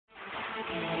Yes,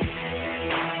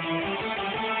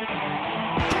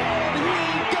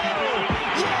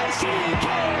 he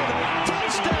can!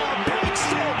 Touchdown, Big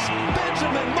Six,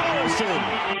 Benjamin Morrison!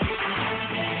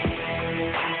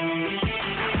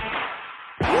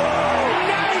 Woo!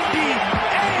 98!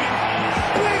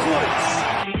 Big ones!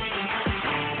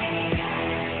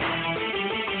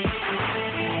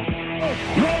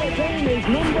 Notre Dame is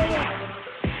number one.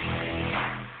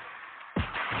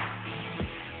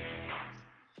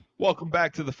 Welcome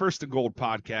back to the First and Gold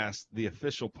podcast, the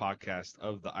official podcast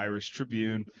of the Irish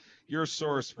Tribune, your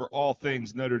source for all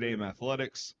things Notre Dame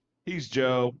athletics. He's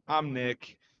Joe. I'm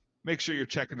Nick. Make sure you're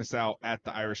checking us out at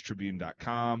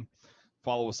theirishtribune.com.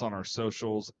 Follow us on our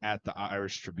socials at the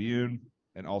Irish Tribune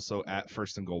and also at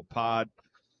First and Gold Pod.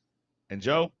 And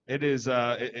Joe, it is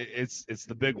it's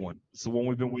the big one. It's the one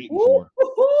we've been waiting for.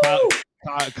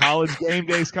 College game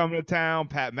day's coming to town.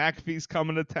 Pat McAfee's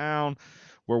coming to town.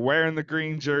 We're wearing the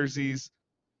green jerseys.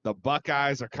 The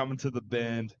Buckeyes are coming to the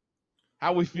Bend.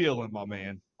 How we feeling, my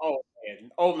man?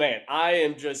 Oh man, I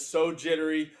am just so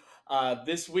jittery.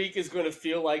 This week is going to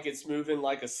feel like it's moving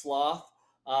like a sloth.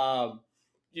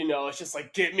 It's just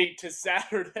like, get me to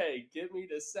Saturday.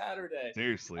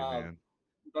 Seriously, man.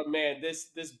 But man,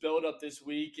 this build up this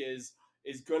week is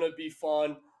going to be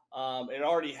fun. It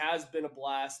already has been a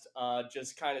blast.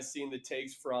 Just kind of seeing the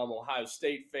takes from Ohio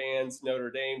State fans,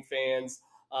 Notre Dame fans,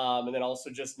 and then also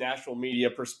just national media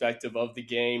perspective of the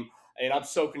game. And I'm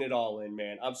soaking it all in,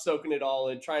 man. I'm soaking it all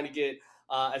in, trying to get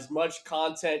as much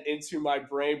content into my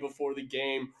brain before the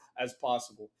game as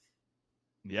possible.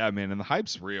 Yeah, man, and the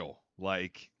hype's real.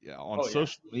 Like on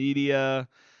social media,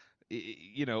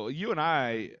 you and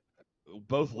I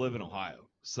both live in Ohio,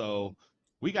 so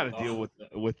we got to deal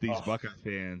with these Buckeye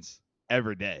fans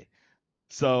every day.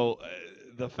 So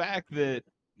the fact that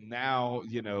now,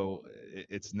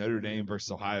 it's Notre Dame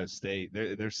versus Ohio State,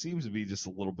 there seems to be just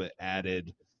a little bit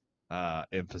added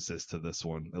emphasis to this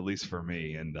one, at least for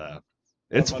me. And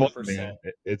it's 100%. Fun, man.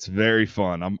 It's very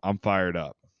fun. I'm fired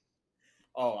up.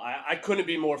 Oh, I couldn't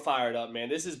be more fired up, man.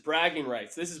 This is bragging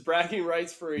rights. This is bragging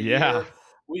rights for a year.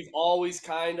 We've always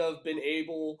kind of been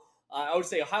able I would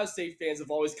say Ohio State fans have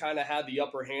always kind of had the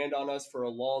upper hand on us for a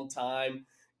long time.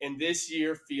 And this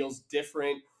year feels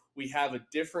different. We have a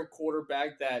different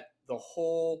quarterback that the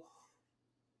whole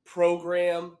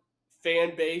program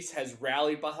fan base has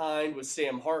rallied behind with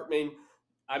Sam Hartman.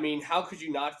 I mean, how could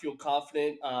you not feel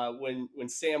confident when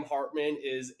Sam Hartman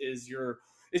is your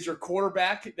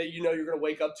quarterback that you're going to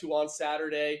wake up to on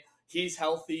Saturday? He's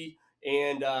healthy,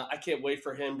 and I can't wait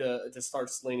for him to start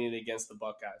slinging against the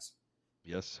Buckeyes.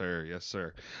 Yes, sir. Yes,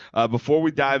 sir. Before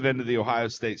we dive into the Ohio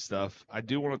State stuff, I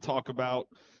do want to talk about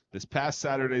this past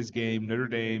Saturday's game. Notre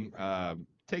Dame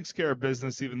takes care of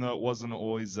business, even though it wasn't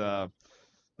always the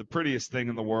prettiest thing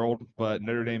in the world. But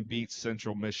Notre Dame beats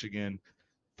Central Michigan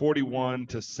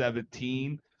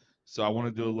 41-17. So I want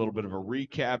to do a little bit of a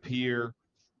recap here.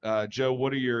 Joe,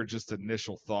 what are your just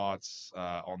initial thoughts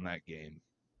on that game?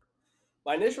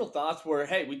 My initial thoughts were,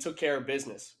 hey, we took care of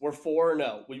business. We're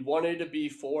 4-0. We wanted to be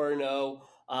 4-0,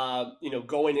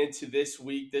 going into this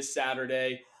week, this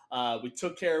Saturday. We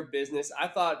took care of business. I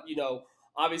thought,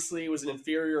 obviously it was an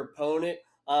inferior opponent,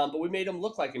 but we made them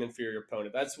look like an inferior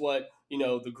opponent. That's what,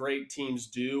 the great teams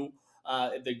do.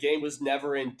 The game was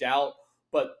never in doubt.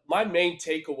 But my main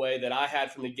takeaway that I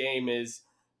had from the game is,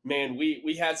 man,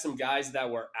 we had some guys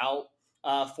that were out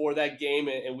for that game,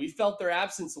 and we felt their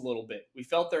absence a little bit.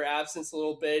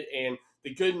 And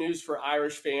the good news for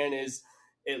Irish fan is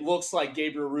it looks like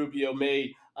Gabriel Rubio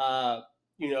may,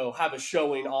 have a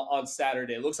showing on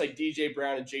Saturday. It looks like DJ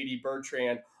Brown and JD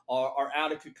Bertrand are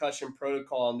out of concussion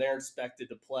protocol, and they're expected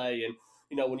to play. And,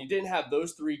 when you didn't have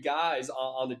those three guys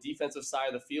on the defensive side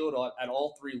of the field at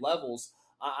all three levels,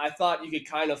 I thought you could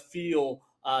kind of feel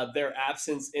their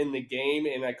absence in the game,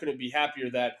 and I couldn't be happier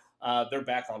that they're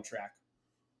back on track.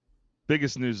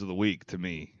 Biggest news of the week to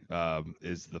me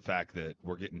is the fact that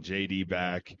we're getting JD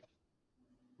back.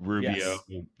 Rubio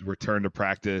returned to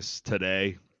practice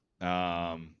today.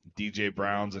 DJ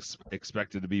Brown's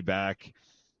expected to be back.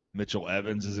 Mitchell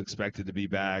Evans is expected to be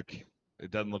back. It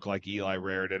doesn't look like Eli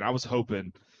Raritan. I was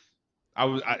hoping.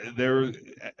 Ever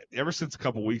since a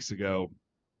couple weeks ago,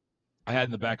 I had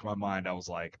in the back of my mind, I was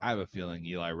like, I have a feeling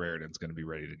Eli Raritan's going to be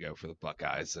ready to go for the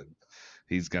Buckeyes, and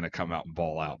he's going to come out and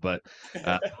ball out. But it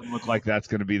doesn't look like that's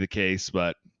going to be the case.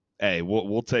 But hey,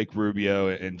 we'll take Rubio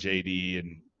and JD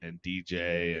and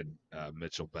DJ and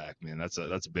Mitchell back, man. That's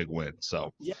a big win.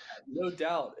 So yeah, no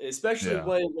doubt. Especially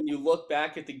when you look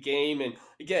back at the game, and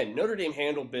again, Notre Dame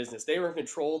handled business. They were in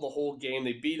control the whole game.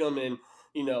 They beat them in,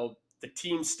 the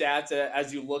team stats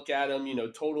as you look at them,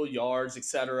 total yards,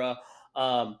 etc.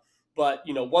 But But,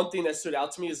 one thing that stood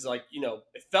out to me is like,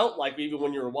 it felt like even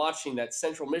when you were watching that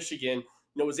Central Michigan,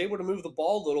 was able to move the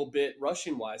ball a little bit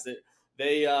rushing wise.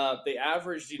 They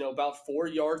averaged, about 4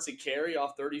 yards a carry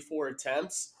off 34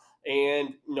 attempts.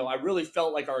 And, I really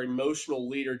felt like our emotional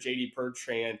leader, JD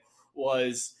Bertrand,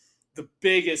 was the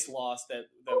biggest loss that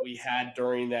we had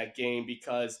during that game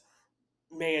because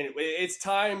man, it's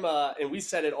time, and we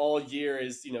said it all year.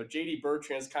 Is JD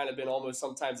Bertrand's kind of been almost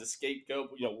sometimes a scapegoat.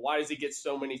 Why does he get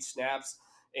so many snaps?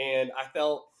 And I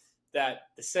felt that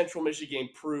the Central Michigan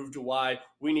proved why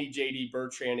we need JD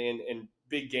Bertrand in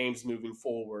big games moving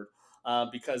forward.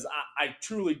 Because I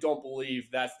truly don't believe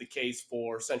that's the case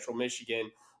for Central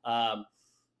Michigan. Um,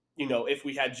 if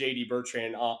we had JD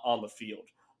Bertrand on the field.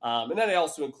 And then it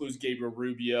also includes Gabriel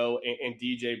Rubio and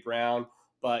DJ Brown.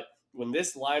 But when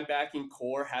this linebacking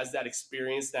core has that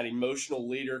experience, that emotional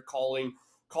leader calling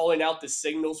out the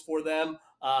signals for them,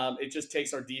 it just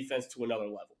takes our defense to another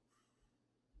level.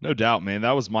 No doubt, man.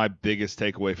 That was my biggest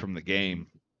takeaway from the game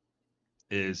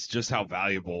is just how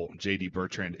valuable JD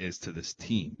Bertrand is to this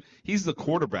team. He's the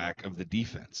quarterback of the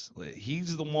defense.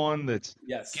 He's the one that's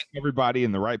Yes. getting everybody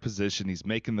in the right position. He's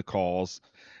making the calls.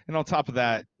 And on top of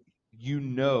that, you're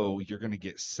going to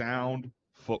get sound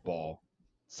football,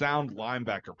 sound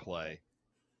linebacker play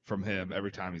from him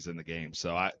every time he's in the game.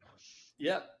 So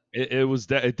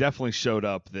it definitely showed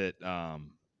up that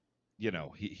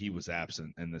he was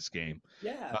absent in this game.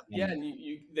 Yeah, and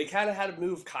they kind of had to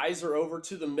move Kaiser over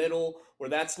to the middle where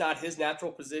that's not his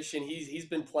natural position. He's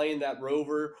been playing that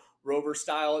rover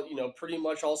style, pretty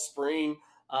much all spring,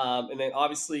 and then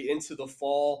obviously into the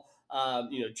fall.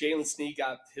 Jalen Snead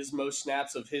got his most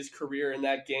snaps of his career in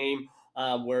that game,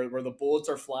 where the bullets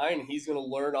are flying, and he's going to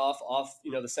learn off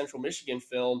the Central Michigan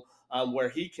film where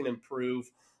he can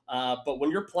improve. But when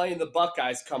you're playing the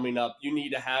Buckeyes coming up, you need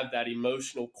to have that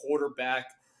emotional quarterback,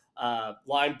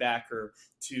 linebacker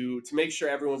to make sure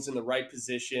everyone's in the right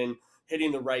position,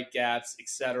 hitting the right gaps,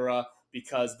 etc.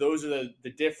 Because those are the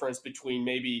difference between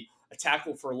maybe a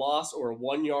tackle for loss or a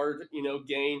 1 yard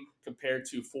gain compared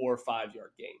to 4 or 5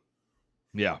 yard gain.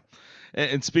 Yeah.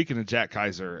 And speaking of Jack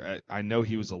Kaiser, I know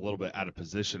he was a little bit out of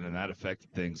position and that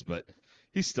affected things, but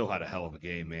he still had a hell of a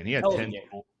game, man. He had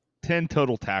 10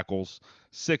 total tackles,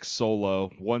 6 solo,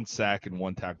 1 sack, and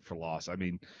 1 tackle for loss. I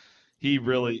mean,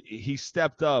 he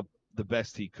stepped up the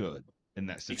best he could in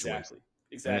that situation.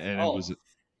 Exactly. And it was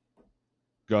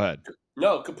go ahead.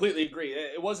 No, completely agree.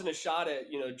 It wasn't a shot at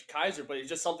Kaiser, but it's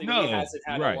just something he hasn't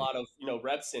had a lot of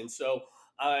reps in. So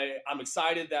I'm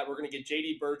excited that we're going to get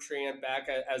JD Bertrand back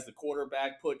as the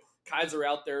quarterback, put Kaiser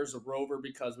out there as a rover,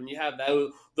 because when you have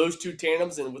those two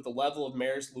tandems and with the level of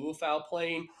Maris Luafau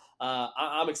playing,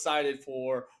 I'm excited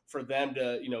for them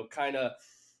to kind of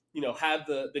have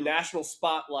the national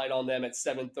spotlight on them at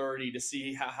 7:30 to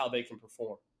see how they can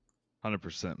perform.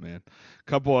 100%, man. A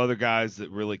couple other guys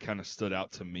that really kind of stood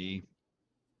out to me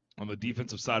on the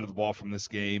defensive side of the ball from this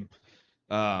game.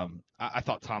 I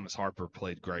thought Thomas Harper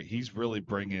played great. He's really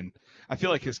I feel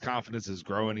like his confidence is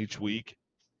growing each week,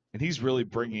 and he's really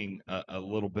bringing a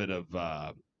little bit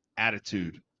of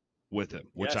attitude with him,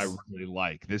 which I really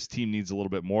like. This team needs a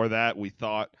little bit more of that. We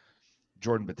thought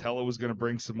Jordan Botello was going to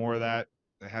bring some more of that.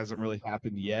 That hasn't really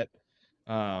happened yet.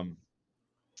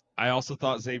 I also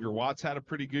thought Xavier Watts had a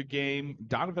pretty good game.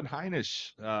 Donovan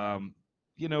Heinisch,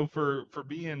 for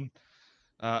being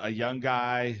a young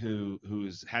guy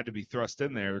who's had to be thrust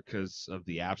in there because of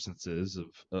the absences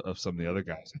of some of the other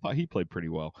guys, I thought he played pretty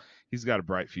well. He's got a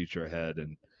bright future ahead,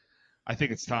 and I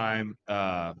think it's time.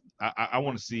 I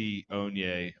want to see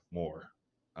Onye more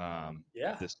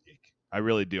this week. I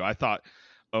really do. I thought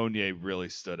Onye really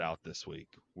stood out this week.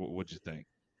 What'd you think?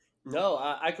 No,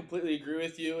 I completely agree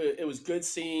with you. It was good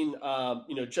seeing,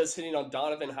 just hitting on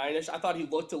Donovan Heinisch. I thought he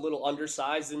looked a little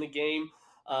undersized in the game,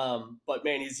 but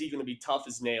man, is he going to be tough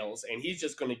as nails? And he's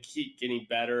just going to keep getting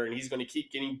better, and he's going to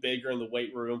keep getting bigger in the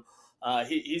weight room.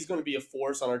 He's going to be a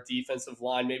force on our defensive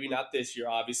line. Maybe not this year,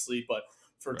 obviously, but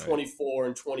for 24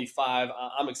 and 25,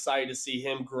 I'm excited to see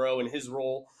him grow in his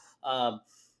role.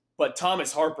 But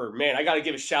Thomas Harper, man, I got to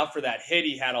give a shout for that hit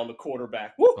he had on the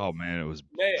quarterback. Woo! Oh, man, it was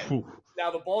 – man.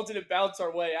 Now, the ball didn't bounce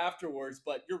our way afterwards,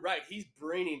 but you're right. He's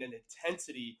bringing an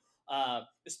intensity,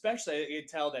 especially I can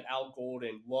tell that Al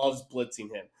Golden loves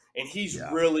blitzing him, and he's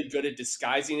really good at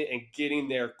disguising it and getting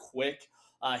there quick.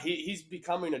 He's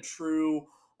becoming a true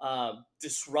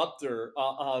disruptor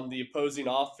on the opposing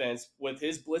offense with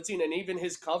his blitzing and even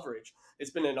his coverage.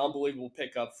 It's been an unbelievable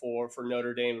pickup for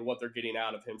Notre Dame and what they're getting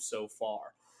out of him so far.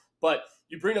 But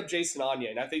you bring up Jason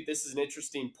Onye, and I think this is an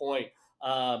interesting point.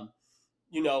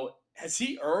 Has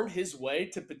he earned his way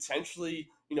to potentially,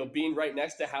 being right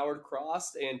next to Howard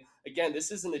Cross? And again,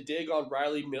 this isn't a dig on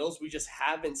Riley Mills. We just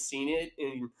haven't seen it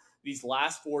in these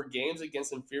last 4 games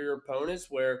against inferior opponents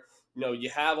where, you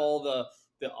have all the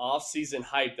offseason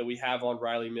hype that we have on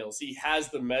Riley Mills. He has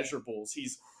the measurables.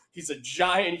 He's a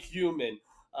giant human.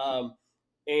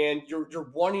 And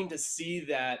you're wanting to see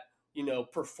that,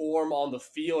 perform on the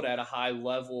field at a high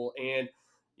level. And,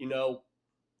 you know,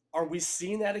 are we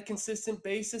seeing that at a consistent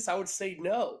basis? I would say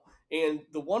no. And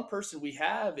the one person we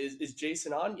have is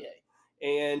Jason Anye.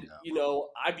 And, Yeah.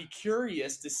 I'd be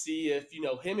curious to see if,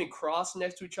 him and Cross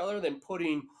next to each other, then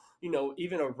putting,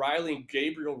 even a Riley and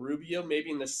Gabriel Rubio maybe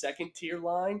in the second tier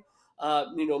line,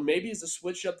 maybe is a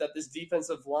switch up that this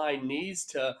defensive line needs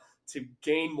to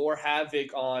gain more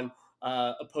havoc on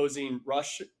opposing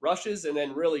rushes and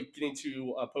then really getting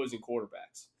to opposing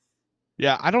quarterbacks.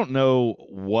 Yeah, I don't know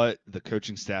what the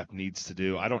coaching staff needs to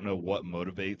do. I don't know what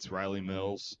motivates Riley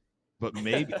Mills, but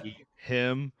maybe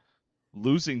him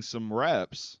losing some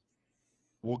reps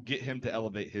will get him to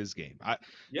elevate his game.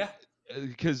 Yeah,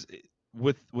 Because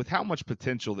with how much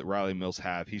potential that Riley Mills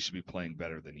have, he should be playing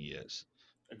better than he is.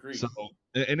 agreed. So,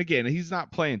 and again, he's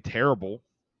not playing terrible.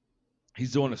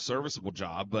 He's doing a serviceable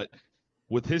job, but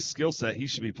with his skill set, he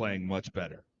should be playing much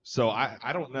better. So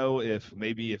I don't know if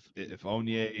maybe if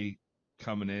Onye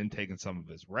coming in, taking some of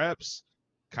his reps,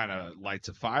 kind of lights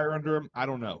a fire under him. I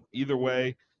don't know. Either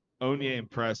way, Onye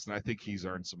impressed, and I think he's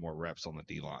earned some more reps on the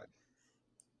D line.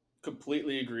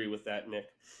 Completely agree with that, Nick.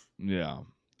 Yeah.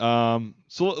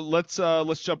 So let's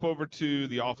jump over to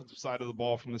the offensive side of the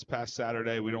ball from this past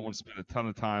Saturday. We don't want to spend a ton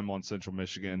of time on Central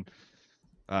Michigan,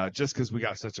 just because we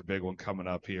got such a big one coming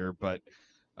up here. But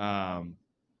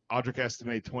Audric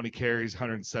Estime, 20 carries,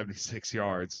 176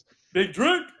 yards. Big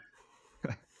drink.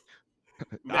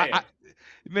 Man.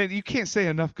 Man, you can't say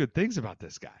enough good things about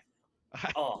this guy.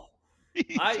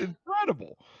 He's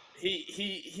incredible.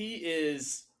 He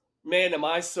is. Man, am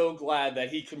I so glad that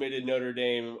he committed Notre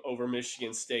Dame over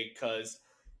Michigan State, because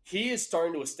he is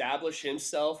starting to establish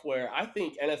himself where I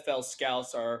think NFL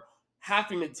scouts are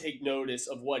having to take notice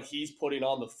of what he's putting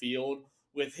on the field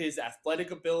with his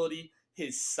athletic ability,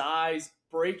 his size,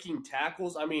 breaking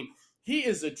tackles. I mean, he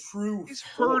is a true He's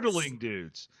force. hurdling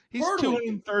dudes. He's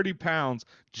 230 pounds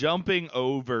jumping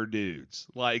over dudes.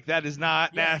 Like, that is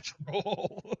not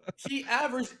natural. He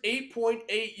averaged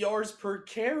 8.8 yards per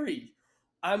carry.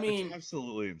 I mean, it's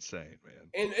absolutely insane,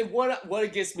 man. And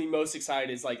what gets me most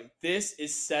excited is like this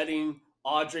is setting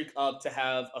Audric up to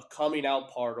have a coming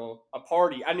out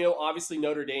party. I know obviously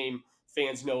Notre Dame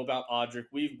fans know about Audric.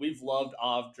 We've loved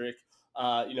Audric,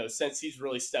 since he's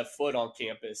really stepped foot on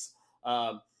campus.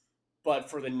 But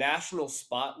for the national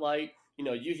spotlight,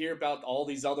 you hear about all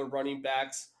these other running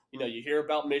backs. You hear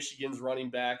about Michigan's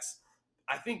running backs.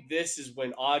 I think this is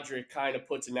when Audric kind of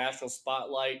puts a national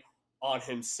spotlight on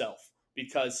himself,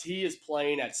 because he is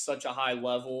playing at such a high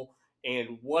level.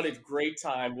 And what a great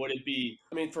time would it be?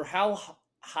 I mean, for how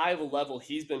high of a level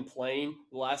he's been playing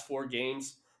the last 4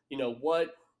 games, what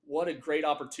a great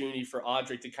opportunity for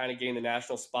Audric to kind of gain the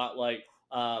national spotlight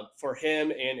for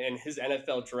him and his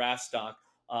NFL draft stock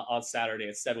on Saturday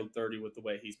at 7:30 with the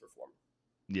way he's performing.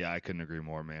 Yeah, I couldn't agree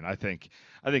more, man. I think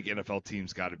NFL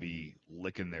teams got to be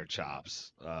licking their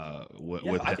chops with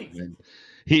him.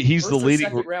 He's the leading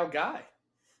second round guy.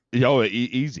 Oh,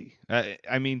 easy.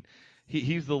 I mean,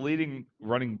 he's the leading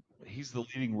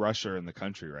rusher in the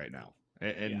country right now,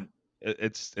 and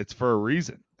it's for a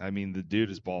reason. I mean, the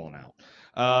dude is balling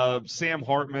out. Sam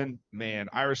Hartman, man,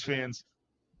 Irish fans,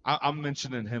 I'm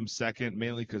mentioning him second,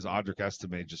 mainly because Audric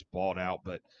Estime just balled out.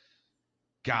 But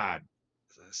God,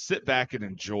 sit back and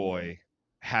enjoy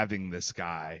having this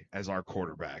guy as our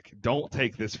quarterback. Don't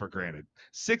take this for granted.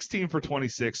 16 for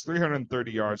 26,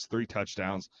 330 yards, 3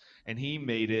 touchdowns, and he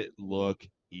made it look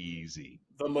easy.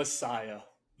 The Messiah.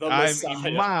 I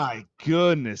mean, my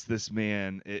goodness, this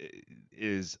man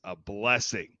is a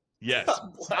blessing. Yes,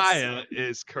 Messiah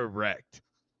is correct.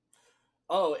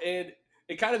 Oh, and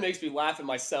it kind of makes me laugh at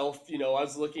myself. I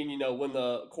was looking, when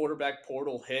the quarterback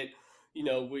portal hit,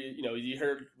 you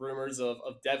heard rumors of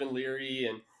Devin Leary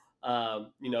and,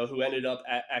 who ended up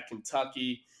at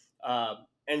Kentucky,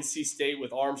 NC State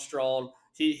with Armstrong.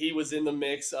 He was in the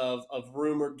mix of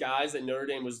rumored guys that Notre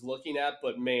Dame was looking at,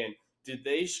 but man, did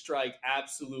they strike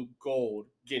absolute gold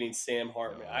getting Sam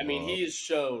Hartman. I mean, he has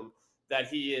shown that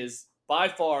he is by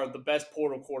far the best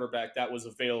portal quarterback that was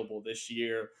available this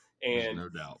year. And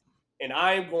there's no doubt. And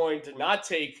I am going to not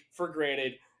take for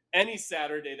granted any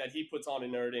Saturday that he puts on a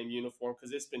Notre Dame uniform,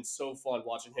 because it's been so fun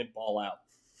watching him ball out.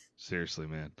 Seriously,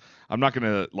 man. I'm not going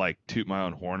to toot my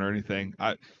own horn or anything.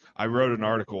 I wrote an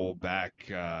article back,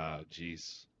 I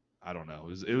don't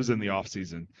know. It was in the off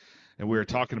season, and we were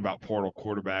talking about portal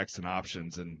quarterbacks and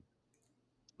options. And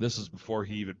This was before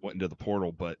he even went into the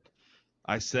portal, but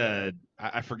I said,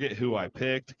 I forget who I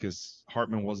picked because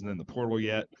Hartman wasn't in the portal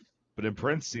yet. But in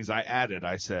parentheses,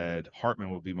 I said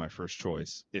Hartman would be my first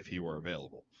choice if he were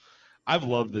available. I've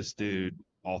loved this dude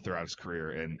all throughout his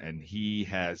career, and he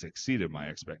has exceeded my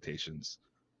expectations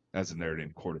as a Notre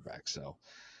Dame quarterback. So,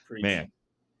 Preach. man,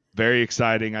 very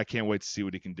exciting. I can't wait to see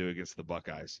what he can do against the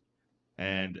Buckeyes.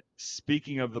 And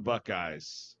speaking of the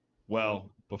Buckeyes,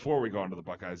 well, before we go on to the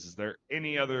Buckeyes, is there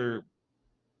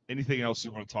anything else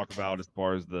you want to talk about as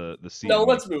far as the season? No,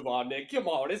 let's move on, Nick. Come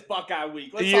on, it's Buckeye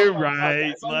week. Let's You're talk about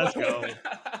right. Buckeyes. Let's go.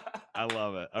 I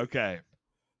love it. Okay.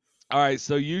 All right.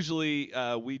 So usually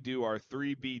we do our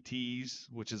 3 BTs,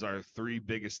 which is our 3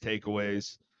 biggest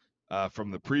takeaways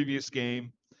from the previous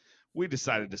game. We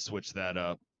decided to switch that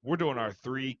up. We're doing our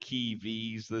 3 key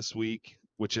Vs this week,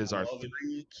 which is our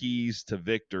 3 keys to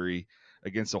victory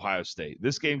against Ohio State.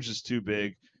 This game's just too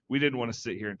big. We didn't want to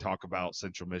sit here and talk about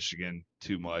Central Michigan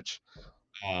too much.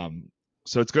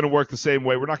 So it's going to work the same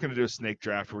way. We're not going to do a snake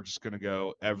draft. We're just going to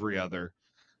go every other.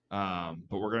 But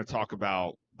we're going to talk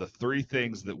about the 3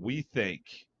 things that we think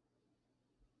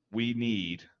we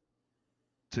need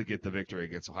to get the victory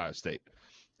against Ohio State.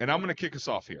 And I'm going to kick us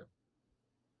off here.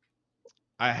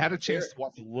 I had a chance to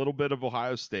watch a little bit of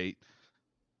Ohio State,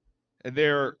 and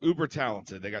they're uber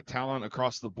talented. They got talent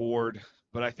across the board,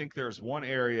 but I think there's one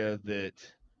area that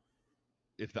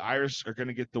if the Irish are going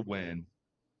to get the win,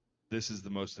 this is the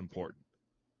most important,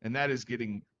 and that is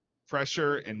getting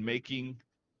pressure and making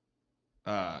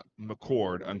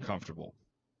McCord uncomfortable.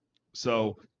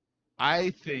 So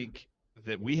I think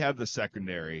that we have the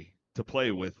secondary to play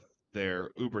with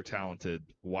their uber talented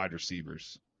wide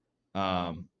receivers,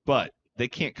 but they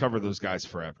can't cover those guys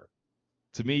forever.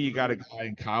 To me, you got a guy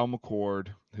in Kyle McCord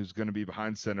who's going to be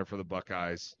behind center for the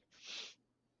Buckeyes.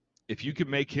 If you can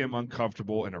make him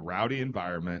uncomfortable in a rowdy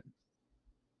environment,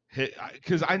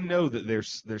 because I know that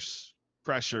there's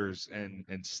pressures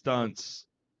and stunts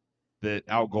that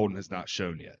Al Golden has not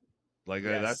shown yet. Like,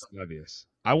 yes. That's obvious.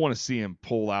 I want to see him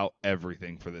pull out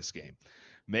everything for this game.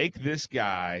 Make this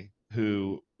guy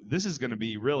this is going to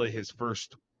be really his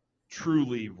first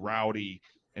truly rowdy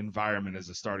environment as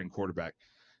a starting quarterback.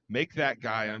 Make that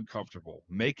guy uncomfortable.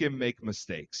 Make him make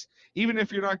mistakes, even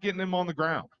if you're not getting him on the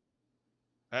ground,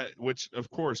 which, of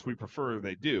course, we prefer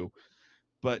they do,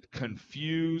 but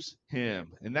confuse him.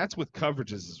 And that's with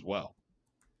coverages as well.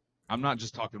 I'm not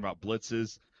just talking about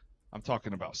blitzes. I'm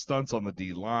talking about stunts on the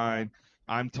D-line.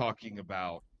 I'm talking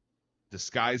about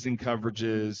disguising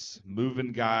coverages,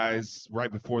 moving guys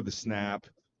right before the snap,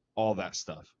 all that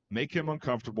stuff. Make him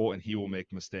uncomfortable, and he will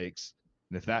make mistakes.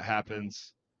 And if that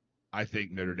happens, I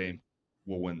think Notre Dame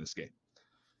will win this game.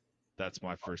 That's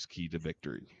my first key to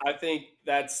victory. I think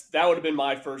that would have been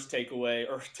my first takeaway,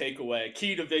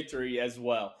 key to victory as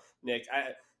well, Nick.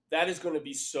 That is going to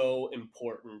be so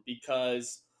important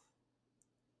because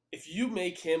if you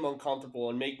make him uncomfortable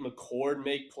and make McCord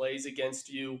make plays against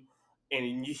you,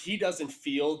 and he doesn't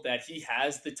feel that he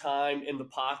has the time in the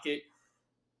pocket,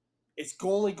 it's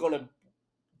only going to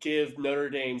give Notre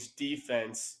Dame's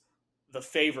defense the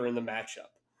favor in the matchup.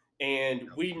 And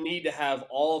we need to have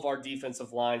all of our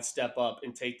defensive line step up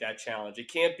and take that challenge.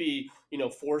 It can't be,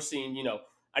 forcing,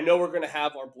 I know we're going to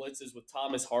have our blitzes with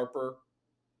Thomas Harper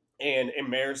and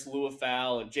Maris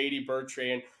Luafau and J.D.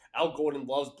 Bertrand. Al Gordon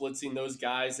loves blitzing those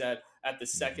guys at the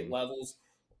second levels.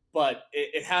 But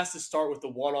it has to start with the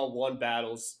one-on-one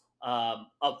battles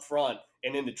up front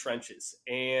and in the trenches.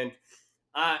 And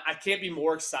I can't be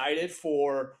more excited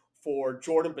for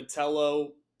Jordan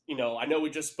Botelho. I know we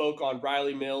just spoke on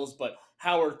Riley Mills, but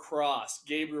Howard Cross,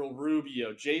 Gabriel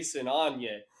Rubio, Jason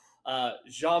Anye,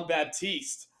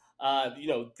 Jean-Baptiste.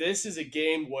 This is a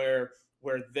game where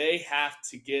they have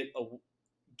to get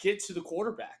to the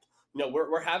quarterback.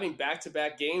 We're having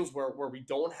back-to-back games where we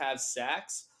don't have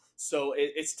sacks. So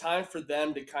it's time for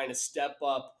them to kind of step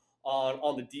up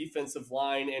on the defensive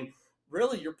line. And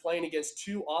really, you're playing against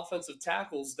 2 offensive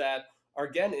tackles that are,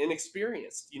 again,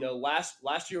 inexperienced.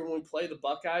 Last year when we played the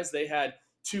Buckeyes, they had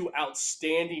 2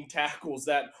 outstanding tackles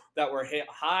that were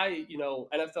high,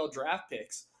 NFL draft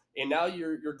picks. And now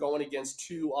you're going against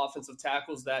 2 offensive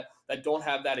tackles that don't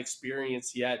have that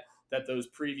experience yet that those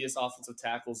previous offensive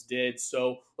tackles did.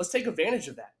 So let's take advantage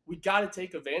of that. We got to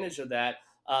take advantage of that.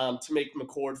 To make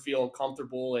McCord feel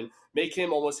uncomfortable and make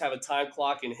him almost have a time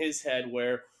clock in his head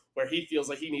where he feels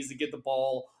like he needs to get the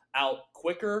ball out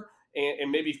quicker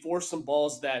and maybe force some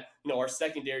balls that our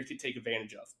secondary could take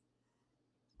advantage of.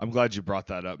 I'm glad you brought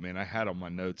that up, man. I had on my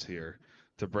notes here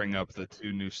to bring up the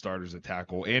 2 new starters at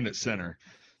tackle and at center.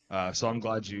 So I'm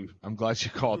glad you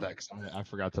called that because I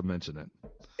forgot to mention it.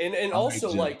 And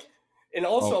also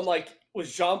I'm like,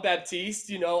 was Jean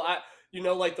Baptiste.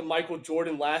 Like the Michael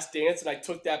Jordan Last Dance, and I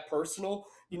took that personal.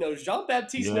 Jean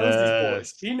Baptiste knows these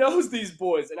boys. Yes. He knows these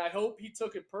boys, and I hope he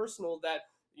took it personal that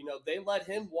they let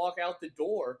him walk out the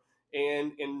door,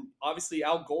 and obviously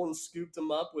Al Golden scooped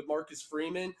him up with Marcus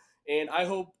Freeman, and I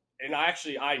hope, and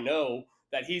I know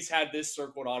that he's had this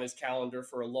circled on his calendar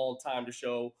for a long time to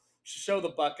show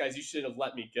the Buckeyes you should have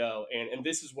let me go, and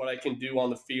this is what I can do on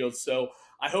the field. So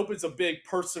I hope it's a big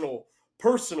personal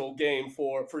game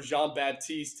for Jean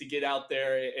Baptiste to get out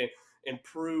there and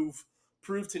prove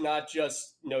to not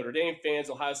just Notre Dame fans,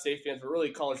 Ohio State fans, but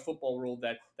really college football world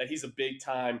that he's a big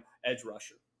time edge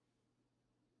rusher.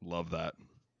 Love that.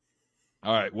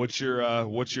 All right, what's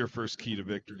your first key to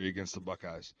victory against the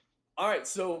Buckeyes? All right,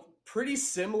 so pretty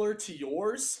similar to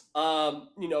yours.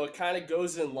 It kind of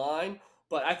goes in line,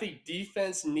 but I think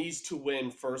defense needs to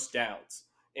win first downs.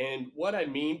 And what I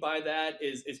mean by that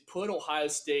is put Ohio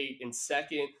State in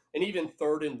second and even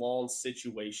third and long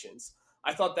situations.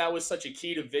 I thought that was such a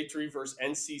key to victory versus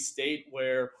NC State,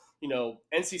 where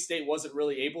NC State wasn't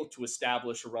really able to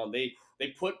establish a run. They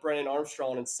put Brennan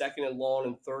Armstrong in second and long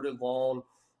and third and long,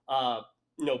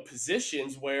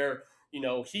 positions where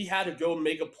he had to go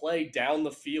make a play down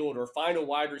the field or find a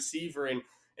wide receiver. And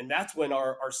that's when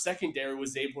our secondary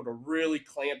was able to really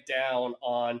clamp down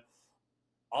on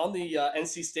the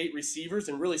NC State receivers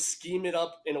and really scheme it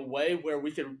up in a way where we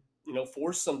could,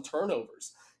 force some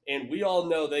turnovers. And we all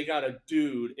know they got a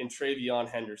dude in Travion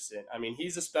Henderson. I mean,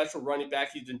 he's a special running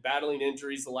back. He's been battling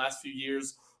injuries the last few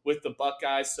years with the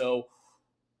Buckeyes. So,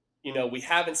 we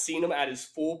haven't seen him at his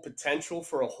full potential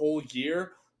for a whole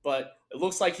year, but it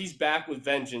looks like he's back with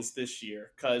vengeance this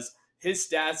year because his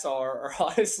stats are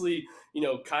honestly,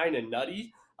 kind of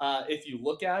nutty. If you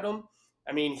look at him,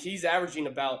 I mean, he's averaging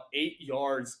about 8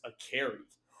 yards a carry,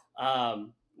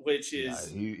 which is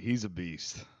he's a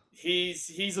beast.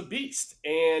 He's a beast.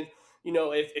 And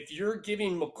if you're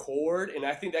giving McCord, and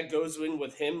I think that goes in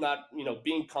with him not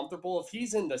being comfortable, if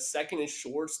he's in the second and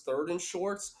shorts, third and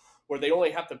shorts, where they only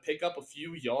have to pick up a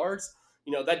few yards,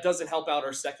 that doesn't help out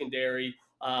our secondary,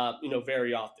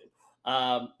 very often,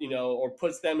 or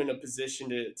puts them in a position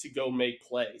to go make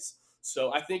plays.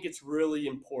 So I think it's really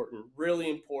important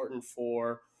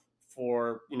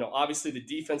for obviously the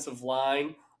defensive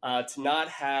line to not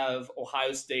have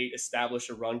Ohio State establish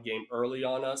a run game early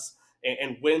on us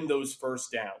and win those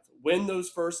first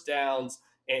downs,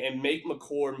 and make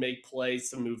McCord make plays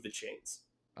to move the chains.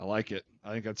 I like it.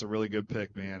 I think that's a really good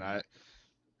pick, man.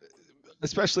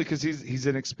 Especially because he's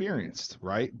inexperienced,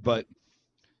 right? But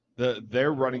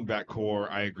their running back core,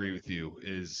 I agree with you,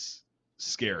 is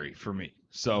scary for me.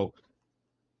 So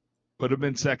put him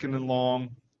in second and long,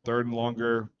 third and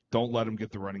longer. Don't let him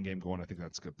get the running game going. I think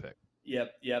that's a good pick.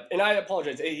 Yep. And I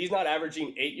apologize. He's not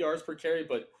averaging 8 yards per carry,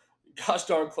 but gosh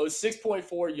darn close,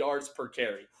 6.4 yards per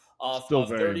carry off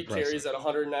 30 impressive. carries at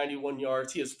 191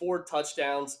 yards. He has 4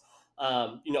 touchdowns.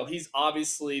 He's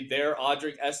obviously their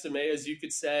Audric Estime, as you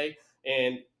could say,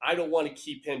 and I don't want to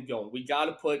keep him going. We got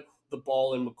to put the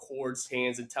ball in McCord's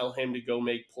hands and tell him to go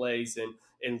make plays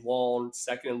in long,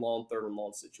 second and long, third and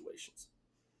long situations.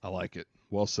 I like it.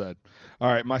 Well said.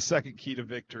 All right, my second key to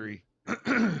victory.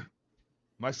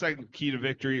 My second key to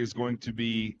victory is going to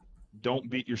be don't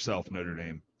beat yourself, Notre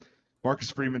Dame. Marcus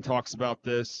Freeman talks about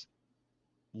this.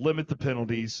 Limit the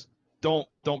penalties. Don't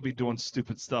be doing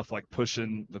stupid stuff like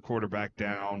pushing the quarterback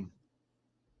down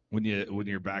when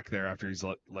you're back there after he's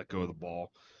let go of the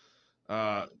ball.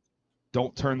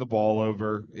 Don't turn the ball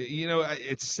over.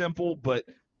 It's simple, but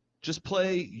just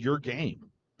play your game.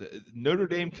 Notre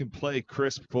Dame can play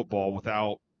crisp football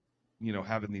without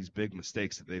having these big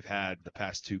mistakes that they've had the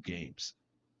past 2 games.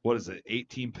 What is it?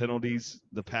 18 penalties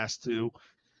the past 2.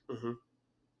 Mm-hmm.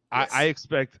 Yes.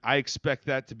 I expect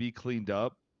that to be cleaned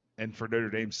up, and for Notre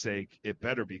Dame's sake, it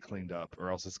better be cleaned up, or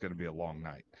else it's going to be a long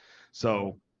night.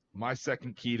 So my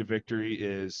second key to victory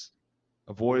is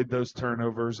avoid those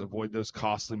turnovers, avoid those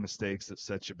costly mistakes that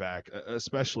set you back,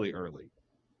 especially early.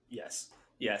 Yes,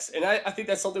 and I think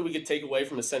that's something we could take away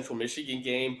from the Central Michigan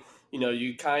game.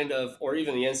 You kind of, or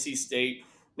even the NC State.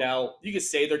 Now you could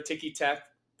say they're ticky-tack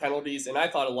penalties, and I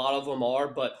thought a lot of them are,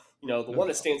 but the one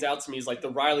that stands out to me is like the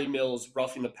Riley Mills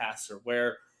roughing the passer,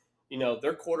 where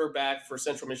their quarterback for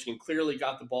Central Michigan clearly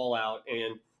got the ball out,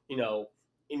 and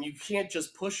you can't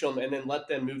just push them and then let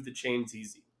them move the chains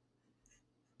easy.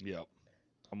 Yep,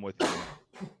 I'm with you.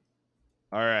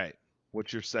 All right,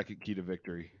 what's your second key to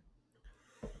victory?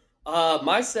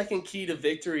 My second key to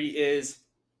victory is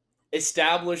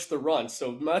establish the run.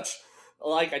 So much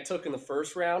like I took in the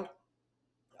first round,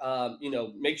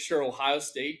 make sure Ohio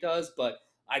State does, but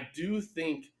I do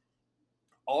think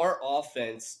our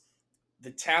offense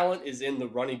the talent is in the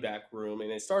running back room,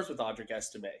 and it starts with Audric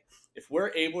Estime. If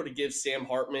we're able to give Sam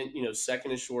Hartman,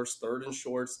 second and shorts, third and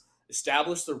shorts,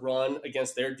 establish the run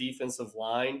against their defensive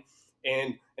line,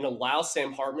 and allow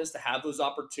Sam Hartman to have those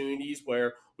opportunities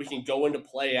where we can go into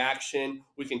play action,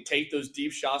 we can take those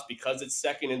deep shots because it's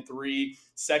 2nd and 3,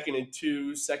 2nd and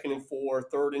 2, 2nd and 4,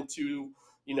 3rd and 2.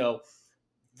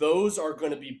 Those are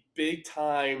going to be big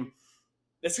time.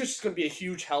 That's just going to be a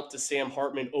huge help to Sam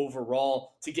Hartman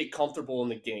overall to get comfortable in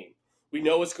the game. We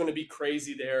know it's going to be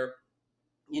crazy there.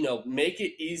 Make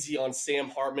it easy on Sam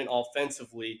Hartman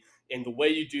offensively. And the way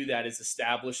you do that is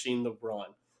establishing the run.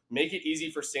 Make it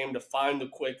easy for Sam to find the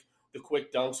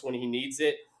quick dunks when he needs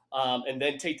it, and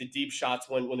then take the deep shots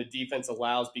when the defense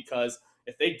allows. Because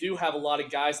if they do have a lot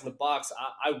of guys in the box,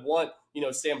 I want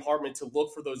Sam Hartman to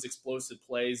look for those explosive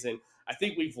plays, and I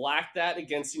think we've lacked that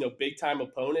against big time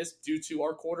opponents due to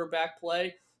our quarterback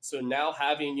play. So now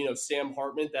having Sam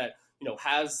Hartman that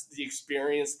has the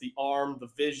experience, the arm, the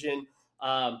vision.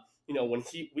 When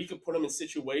we could put him in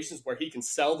situations where he can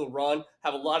sell the run,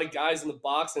 have a lot of guys in the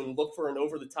box, and look for an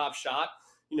over-the-top shot.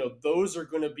 Those are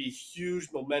going to be huge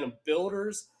momentum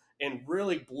builders and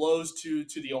really blows to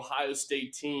the Ohio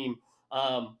State team.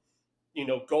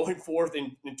 Going forth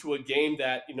into a game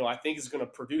that I think is going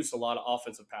to produce a lot of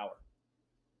offensive power.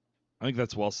 I think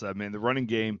that's well said, man. The running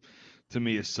game, to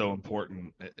me, is so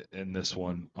important in this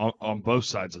one on both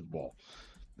sides of the ball.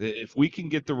 If we can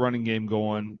get the running game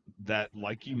going, that,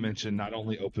 like you mentioned, not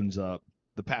only opens up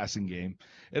the passing game,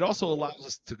 it also allows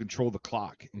us to control the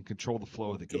clock and control the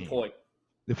flow of the game. Good point.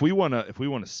 If we want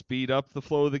to speed up the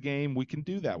flow of the game, we can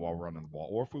do that while running the ball,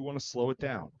 or if we want to slow it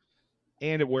down,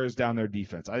 and it wears down their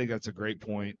defense. I think that's a great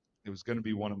point. It was going to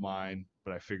be one of mine,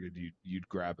 but I figured you'd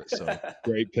grab it. So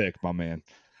great pick, my man.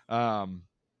 All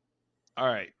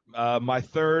right, my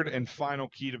third and final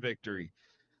key to victory.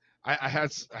 I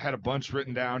had a bunch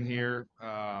written down here.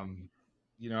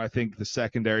 I think the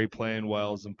secondary playing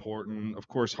well is important. Of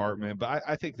course, Hartman, but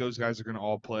I think those guys are going to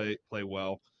all play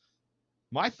well.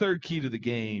 My third key to the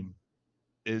game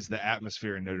is the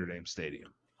atmosphere in Notre Dame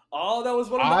Stadium. Oh, that was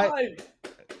one of mine.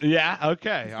 Yeah.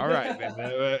 Okay. All right,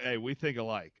 man. Hey, we think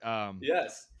alike.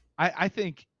 Yes. I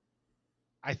think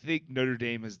Notre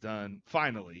Dame has done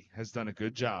a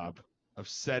good job of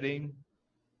setting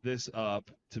this up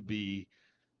to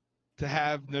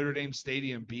have Notre Dame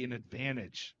Stadium be an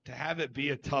advantage, to have it be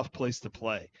a tough place to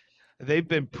play. They've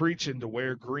been preaching to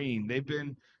wear green. They've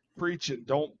been preaching,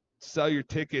 don't sell your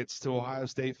tickets to Ohio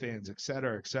State fans, et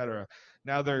cetera, et cetera.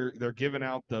 Now they're giving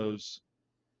out those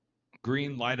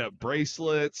green light up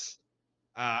bracelets.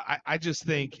 I just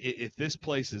think if this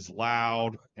place is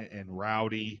loud and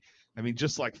rowdy, I mean,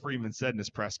 just like Freeman said in his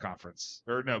press conference,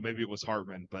 or no, maybe it was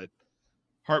Hartman, but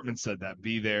Hartman said that,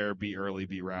 be there, be early,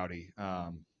 be rowdy.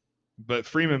 But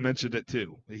Freeman mentioned it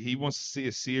too. He wants to see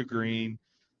a sea of green.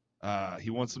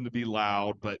 He wants them to be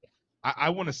loud, but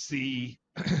I want to see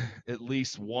at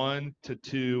least 1 to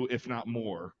 2, if not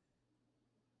more,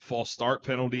 false start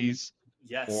penalties.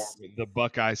 Yes. Or the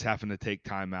Buckeyes having to take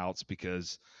timeouts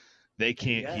because they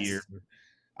can't hear.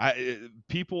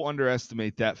 People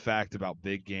underestimate that fact about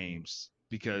big games,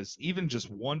 because even just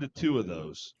 1 to 2 of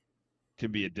those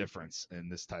can be a difference in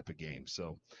this type of game.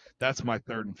 So that's my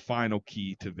third and final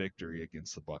key to victory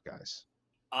against the Buckeyes.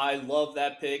 I love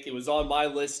that pick. It was on my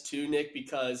list too, Nick,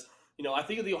 because I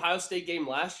think of the Ohio State game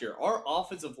last year. Our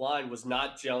offensive line was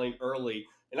not gelling early,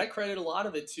 and I credit a lot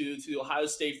of it to the Ohio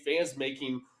State fans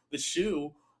making the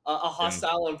shoe a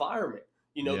hostile environment.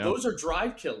 Those are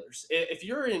drive killers. If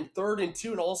you're in 3rd and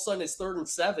 2 and all of a sudden it's 3rd and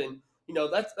 7,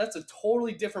 that's a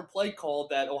totally different play call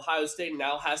that Ohio State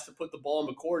now has to put the ball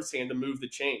in McCord's hand to move the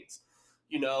chains.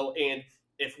 And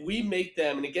if we make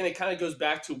them, and again, it kind of goes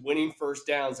back to winning first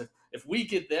downs. If we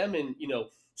get them in,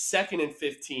 2nd and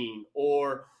 15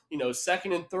 or,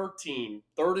 2nd and 13,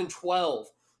 3rd and 12,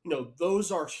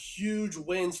 those are huge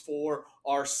wins for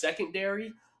our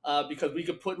secondary, because we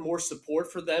could put more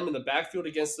support for them in the backfield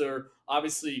against their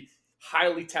obviously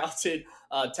highly talented,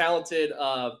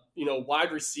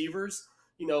 wide receivers.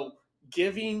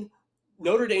 Giving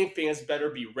Notre Dame fans better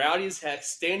be rowdy as heck,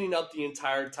 standing up the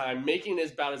entire time, making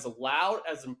it about as loud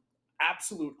as an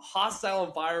absolute hostile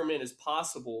environment as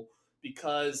possible,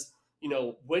 because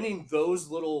winning those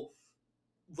little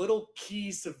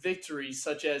keys to victory,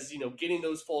 such as getting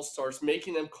those false starts,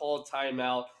 making them call a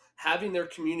timeout, having their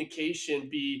communication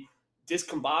be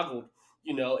discombobulated,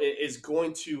 is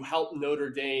going to help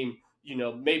Notre Dame,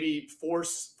 maybe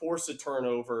force a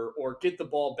turnover or get the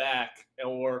ball back,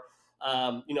 or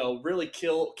really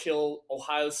kill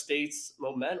Ohio State's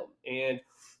momentum. And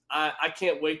I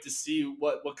can't wait to see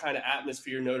what kind of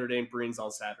atmosphere Notre Dame brings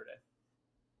on Saturday.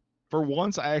 For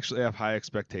once, I actually have high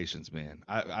expectations, man.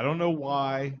 I don't know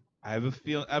why. I have a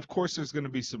feel. Of course, there's going to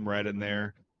be some red in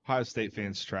there. Ohio State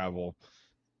fans travel,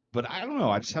 but I don't know.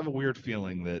 I just have a weird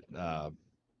feeling that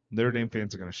Notre Dame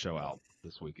fans are going to show out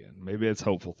this weekend. Maybe it's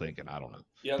hopeful thinking. I don't know.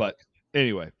 Yep. But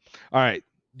anyway, all right.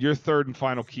 Your third and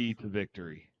final key to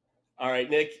victory. All right,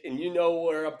 Nick, and you know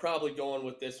where I'm probably going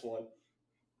with this one.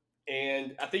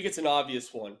 And I think it's an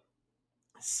obvious one.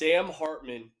 Sam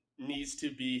Hartman needs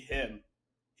to be him.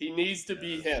 He needs to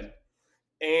be him.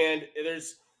 And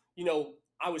there's,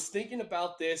 I was thinking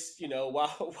about this,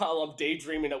 while I'm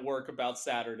daydreaming at work about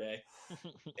Saturday.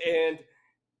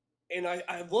 And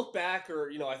I look back, or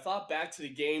I thought back to the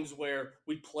games where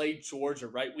we played Georgia,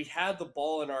 right? We had the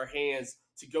ball in our hands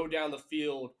to go down the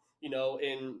field,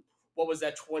 in what was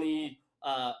that,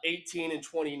 2018 and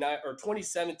 29, or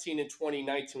 2017 and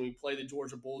 2019, we played the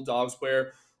Georgia Bulldogs,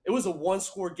 where it was a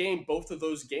one-score game, both of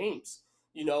those games,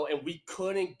 and we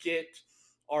couldn't get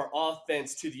our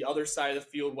offense to the other side of the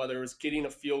field, whether it was getting a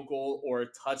field goal or a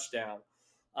touchdown.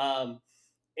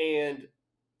 And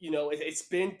it's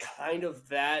been kind of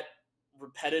that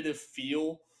repetitive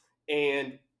feel.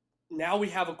 And now we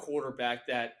have a quarterback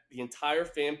that the entire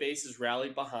fan base is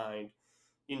rallied behind.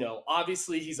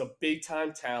 Obviously he's a big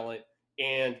time talent,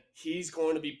 and he's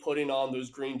going to be putting on those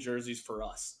green jerseys for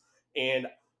us. And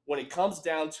when it comes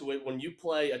down to it, when you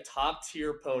play a top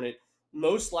tier opponent,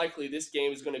 most likely this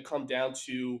game is going to come down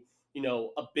to,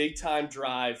 a big time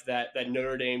drive that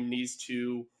Notre Dame needs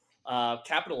to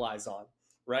capitalize on,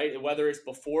 right? Whether it's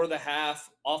before the half,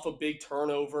 off a big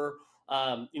turnover,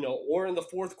 or in the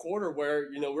fourth quarter where,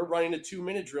 we're running a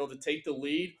 2-minute drill to take the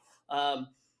lead.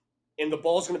 And the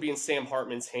ball's going to be in Sam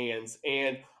Hartman's hands.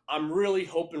 And I'm really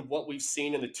hoping what we've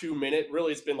seen in the 2-minute,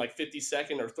 really it's been like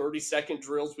 50-second or 30-second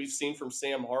drills we've seen from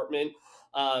Sam Hartman,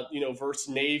 versus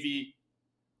Navy,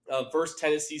 versus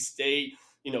Tennessee State,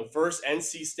 versus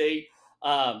NC State,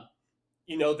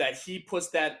 that he puts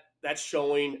that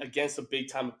showing against a big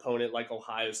time opponent like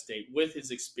Ohio State with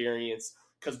his experience,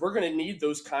 because we're going to need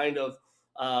those kind of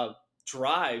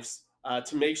drives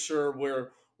to make sure we're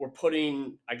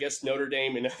putting, I guess, Notre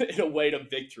Dame in a way to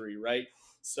victory, right?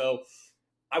 So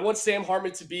I want Sam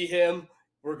Hartman to be him.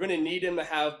 We're going to need him to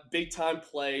have big time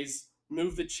plays,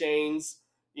 move the chains,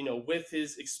 with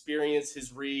his experience,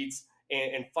 his reads,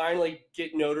 and finally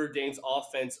get Notre Dame's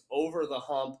offense over the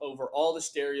hump, over all the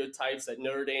stereotypes that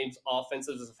Notre Dame's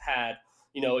offenses have had,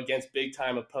 against big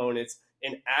time opponents,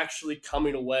 and actually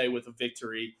coming away with a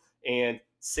victory. And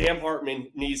Sam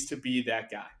Hartman needs to be that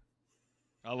guy.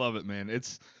 I love it, man.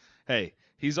 Hey,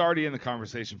 he's already in the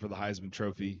conversation for the Heisman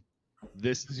Trophy.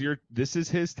 This is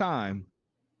his time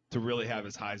to really have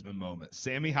his Heisman moment.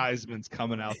 Sammy Heisman's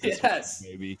coming out this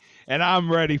week, baby, and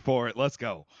I'm ready for it. Let's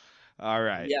go. All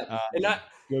right. Yeah,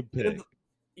 good pick.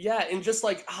 And just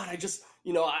like I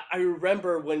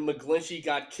remember when McGlinchey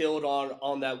got killed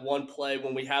on that one play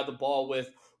when we had the ball with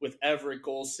Everett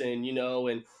Golson,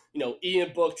 and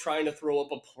Ian Book trying to throw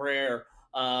up a prayer,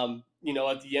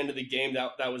 at the end of the game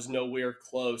that was nowhere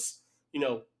close.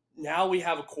 Now we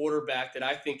have a quarterback that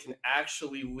I think can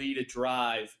actually lead a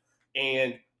drive,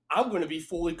 and I'm going to be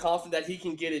fully confident that he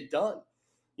can get it done.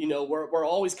 We're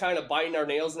always kind of biting our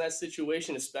nails in that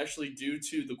situation, especially due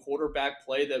to the quarterback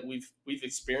play that we've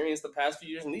experienced the past few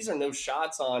years. And these are no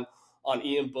shots on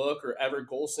Ian Book or Everett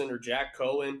Golson or Jack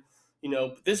Cohen.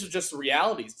 But this is just the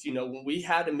realities. When we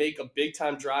had to make a big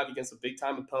time drive against a big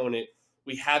time opponent,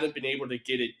 we haven't been able to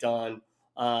get it done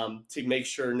to make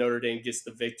sure Notre Dame gets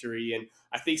the victory. And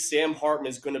I think Sam Hartman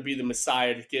is going to be the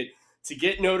Messiah to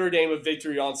get Notre Dame a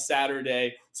victory on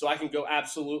Saturday, so I can go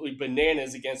absolutely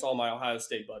bananas against all my Ohio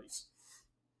State buddies.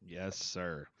 Yes,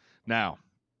 sir. Now,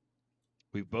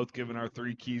 we've both given our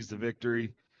 3 keys to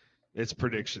victory. It's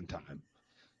prediction time.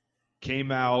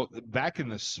 Came out back in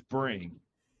the spring.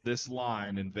 This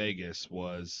line in Vegas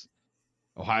was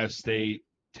Ohio State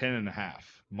 10.5,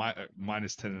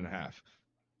 minus 10.5.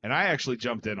 And I actually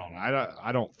jumped in on it.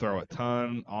 I don't throw a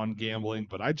ton on gambling,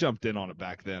 but I jumped in on it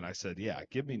back then. I said, yeah,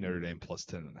 give me Notre Dame plus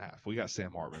 10.5. We got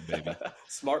Sam Hartman, baby.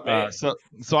 Smart man. So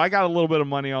I got a little bit of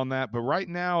money on that, but right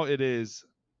now it is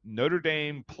Notre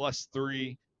Dame plus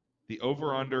 3. The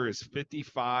over-under is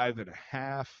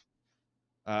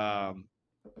 55.5.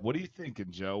 What are you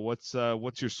thinking, Joe? What's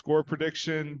your score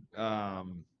prediction? What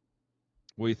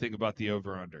do you think about the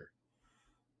over-under?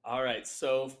 All right,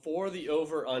 so for the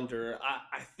over-under,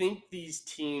 I think these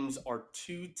teams are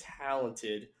too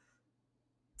talented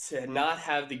to not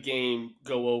have the game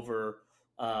go over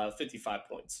 55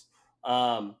 points.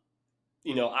 I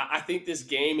think this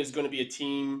game is going to be a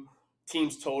team's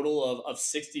total of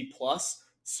 60 plus.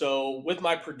 So with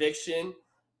my prediction,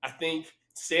 I think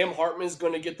Sam Hartman's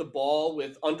going to get the ball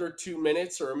with under 2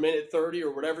 minutes or a minute 30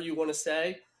 or whatever you want to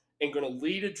say, and going to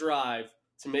lead a drive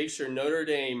to make sure Notre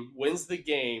Dame wins the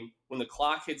game when the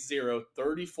clock hits zero,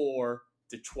 34-27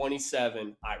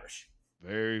 Irish.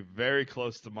 Very, very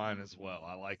close to mine as well.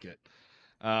 I like it.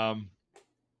 Um,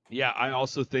 yeah, I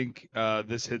also think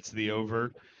this hits the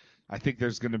over. I think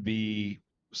there's going to be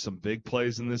some big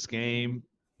plays in this game,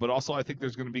 but also I think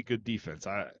there's going to be good defense.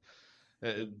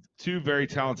 Two very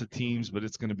talented teams, but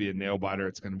it's going to be a nail biter.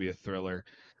 It's going to be a thriller.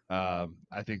 I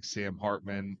think Sam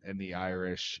Hartman and the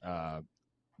Irish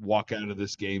walk out of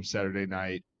this game Saturday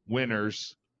night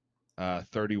winners,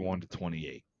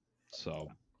 31-28. So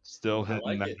still I hitting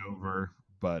like that it. over,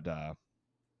 but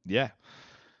yeah.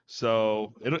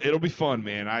 So it'll be fun,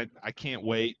 man. I can't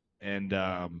wait, and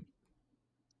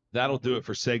that'll do it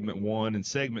for segment 1. And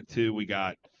segment 2, we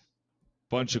got a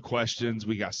bunch of questions.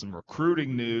 We got some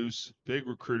recruiting news, big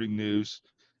recruiting news,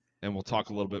 and we'll talk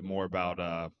a little bit more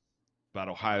about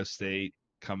Ohio State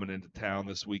coming into town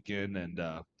this weekend. And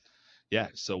yeah,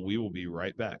 so we will be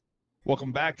right back.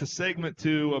 Welcome back to segment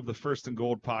 2 of the First and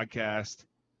Gold podcast.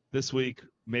 This week,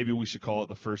 maybe we should call it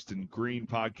the First and Green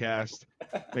podcast.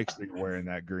 Make sure you're wearing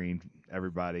that green,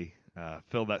 everybody.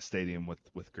 Fill that stadium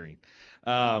with green.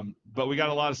 But we got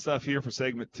a lot of stuff here for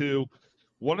segment 2.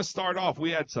 Want to start off,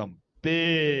 we had some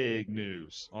big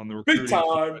news on the recruiting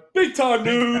front. Big time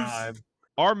Big news. time.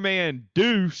 Our man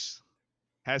Deuce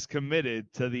has committed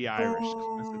to the Irish.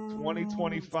 As a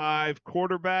 2025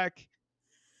 quarterback.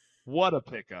 What a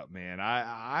pickup, man.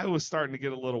 I was starting to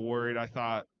get a little worried. I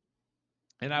thought,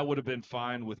 and I would have been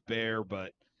fine with Bear,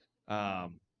 but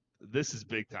this is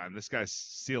big time. This guy's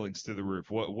ceiling's through the roof.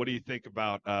 What do you think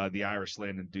about the Irish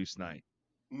landing Deuce Knight?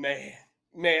 Man,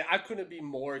 I couldn't be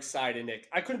more excited, Nick.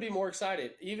 I couldn't be more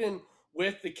excited. Even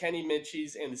with the Kenny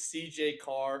Minchies and the CJ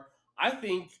Carr, I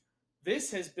think this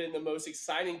has been the most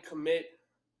exciting commit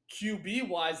QB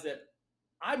wise that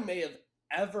I may have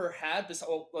ever had. This.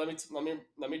 Oh, let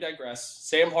me digress.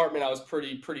 Sam Hartman, I was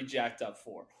pretty jacked up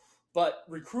for, but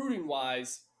recruiting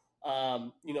wise,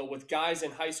 with guys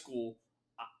in high school,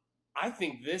 I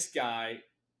think this guy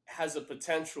has a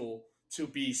potential to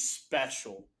be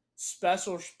special.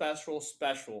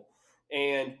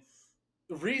 And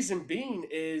the reason being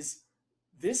is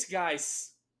this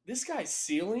guy's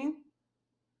ceiling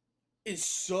is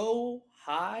so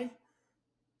high.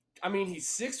 I mean, he's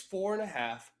 6'4" and a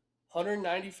half,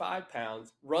 195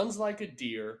 pounds, runs like a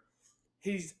deer.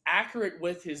 He's accurate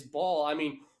with his ball. I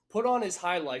mean, put on his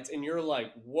highlights and you're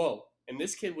like, whoa. And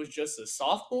this kid was just a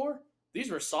sophomore? These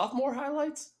were sophomore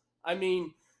highlights? I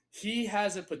mean, he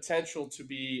has a potential to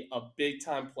be a big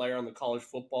time player on the college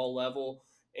football level.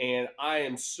 And I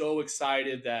am so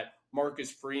excited that Marcus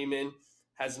Freeman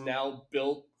has now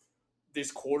built this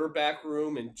quarterback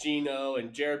room, and Gino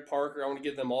and Jared Parker. I want to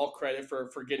give them all credit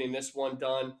for getting this one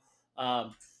done.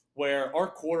 Where our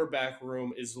quarterback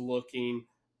room is looking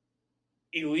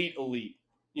elite,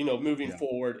 moving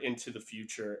forward into the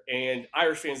future. And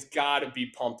Irish fans got to be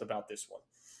pumped about this one.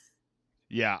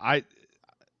 Yeah,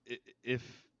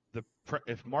 if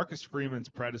Marcus Freeman's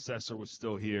predecessor was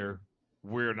still here,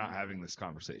 we're not having this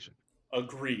conversation.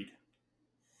 Agreed.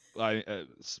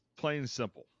 It's plain and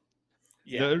simple.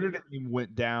 Yeah. Notre Dame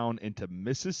went down into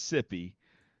Mississippi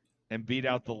and beat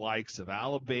out the likes of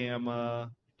Alabama,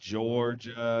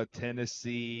 Georgia,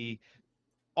 Tennessee,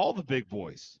 all the big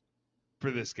boys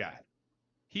for this guy.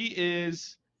 He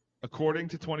is, according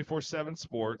to 24/7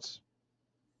 Sports,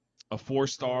 a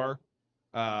 4-star,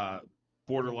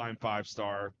 borderline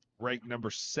 5-star, ranked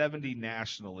number 70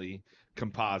 nationally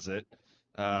composite,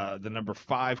 the number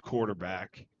 5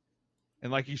 quarterback.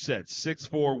 And like you said,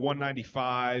 6'4",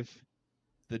 195.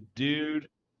 The dude,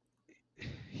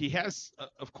 he has,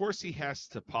 of course, he has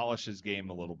to polish his game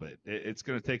a little bit. It's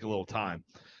going to take a little time.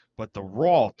 But the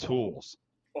raw tools,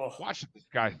 watch this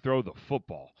guy throw the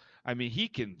football. I mean, he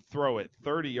can throw it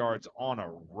 30 yards on a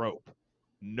rope.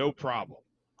 No problem.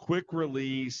 Quick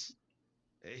release.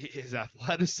 His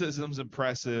athleticism's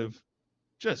impressive.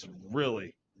 Just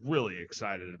really, really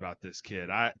excited about this kid.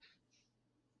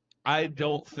 I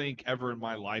don't think ever in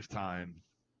my lifetime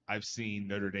I've seen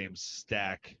Notre Dame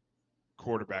stack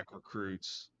quarterback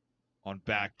recruits on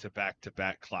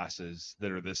back-to-back classes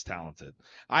that are this talented.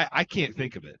 I can't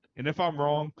think of it. And if I'm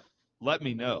wrong, let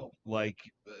me know. Like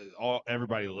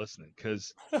everybody listening,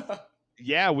 because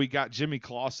yeah, we got Jimmy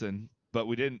Clausen, but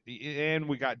we didn't, and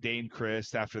we got Dane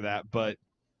Christ after that. But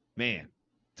man,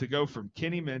 to go from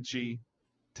Kenny Minchie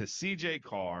to CJ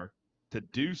Carr to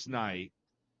Deuce Knight,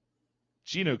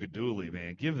 Gino Gaduli,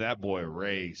 man, give that boy a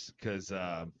raise, because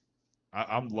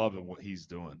I'm loving what he's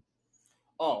doing.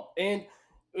 Oh, and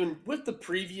and with the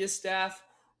previous staff,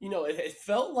 it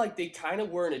felt like they kind of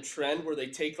were in a trend where they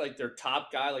take like their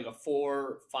top guy, like a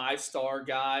 4, 5 star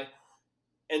guy,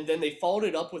 and then they followed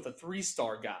it up with a 3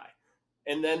 star guy.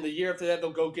 And then the year after that,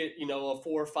 they'll go get, a 4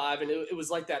 or 5. And it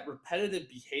was like that repetitive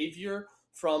behavior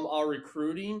from our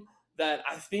recruiting that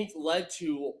I think led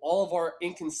to all of our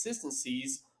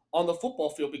inconsistencies on the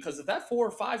football field. Because if that 4 or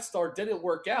 5 star didn't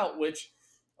work out, which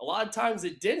a lot of times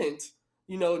it didn't,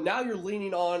 now you're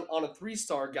leaning on a 3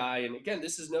 star guy. And again,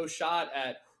 this is no shot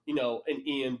at, an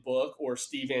Ian Book or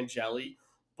Steve Angeli.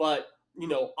 But,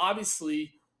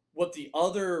 obviously what the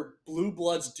other blue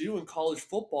bloods do in college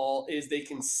football is they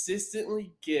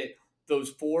consistently get those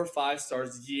 4 or 5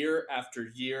 stars year after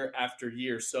year after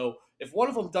year. So if one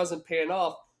of them doesn't pan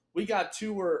off, we got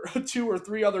two or 2 or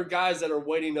 3 other guys that are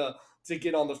waiting to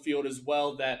get on the field as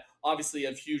well that obviously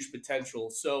have huge potential.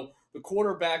 So the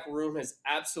quarterback room has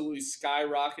absolutely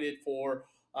skyrocketed for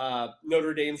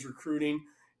Notre Dame's recruiting.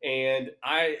 And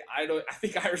I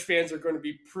think Irish fans are going to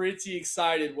be pretty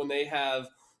excited when they have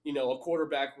a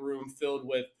quarterback room filled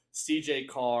with CJ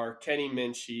Carr, Kenny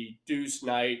Minchey, Deuce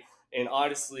Knight, and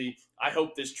honestly, I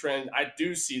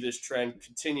do see this trend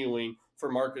continuing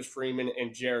for Marcus Freeman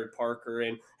and Jared Parker.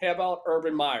 And hey, how about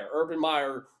Urban Meyer? Urban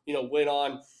Meyer, went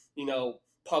on,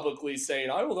 publicly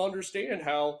saying, I don't understand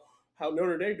how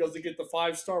Notre Dame doesn't get the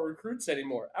 5 star recruits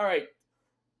anymore. All right,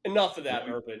 enough of that,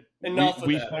 Urban. Enough of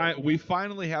that. We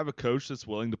finally have a coach that's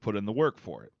willing to put in the work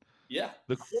for it. Yeah.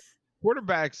 The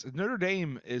quarterbacks, Notre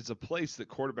Dame is a place that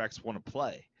quarterbacks want to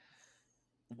play.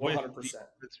 100%. With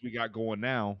the we got going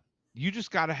now, you just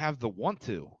got to have the want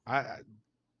to.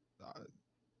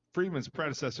 Freeman's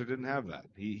predecessor didn't have that.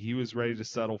 He was ready to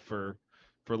settle for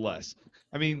less.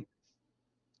 I mean,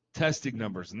 testing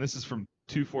numbers, and this is from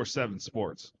 247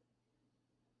 Sports.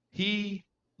 He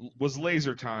was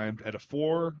laser timed at a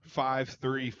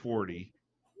 4.53 40,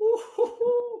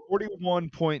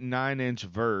 41.9 inch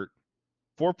vert,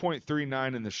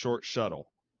 4.39 in the short shuttle.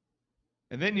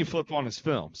 And then you flip on his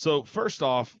film. So first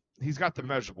off, he's got the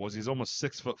measurables. He's almost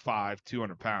 6'5",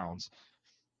 200 pounds,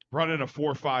 running a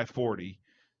 4.5 40.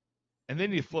 And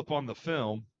then you flip on the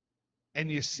film, and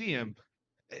you see him,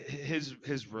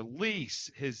 his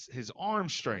release, his arm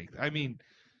strength. I mean,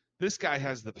 this guy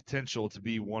has the potential to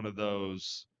be one of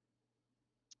those.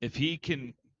 If he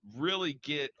can really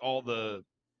get all the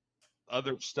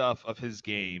other stuff of his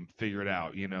game figured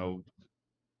out,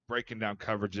 breaking down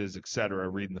coverages, etc.,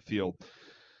 reading the field.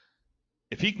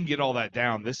 If he can get all that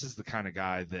down, this is the kind of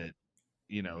guy that,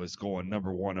 is going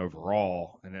number 1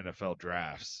 overall in NFL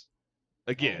drafts.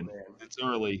 Again, it's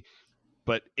early,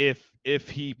 but if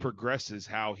he progresses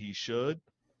how he should,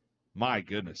 my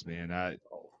goodness, man,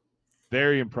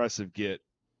 very impressive get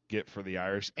for the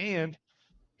Irish. And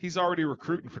he's already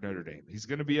recruiting for Notre Dame. He's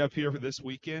going to be up here for this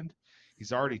weekend.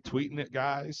 He's already tweeting at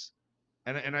guys,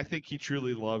 and I think he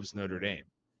truly loves Notre Dame.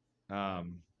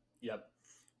 Yep.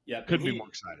 Couldn't be more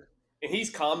excited. And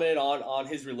he's commented on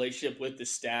his relationship with the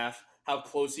staff, how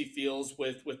close he feels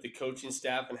with the coaching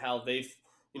staff, and how they've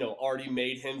already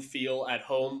made him feel at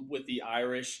home with the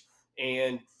Irish.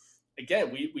 And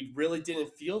again, we really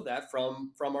didn't feel that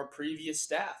from our previous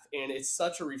staff, and it's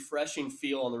such a refreshing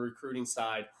feel on the recruiting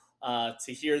side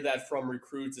to hear that from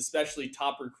recruits, especially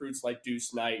top recruits like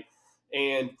Deuce Knight.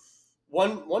 And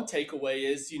one takeaway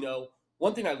is,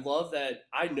 one thing I love that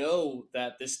I know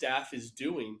that the staff is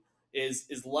doing is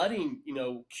letting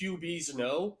QBs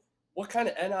know what kind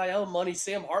of NIL money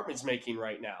Sam Hartman's making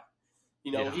right now.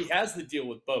 He has the deal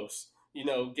with Bose.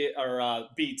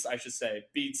 Beats, I should say,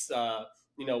 Beats.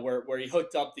 Where he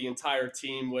hooked up the entire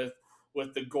team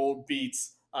with the gold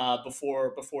Beats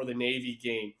before the Navy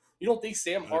game. You don't think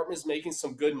Sam Hartman's making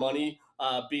some good money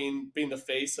being the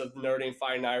face of the Notre Dame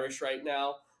Fighting Irish right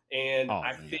now? And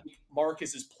I think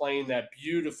Marcus is playing that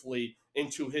beautifully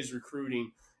into his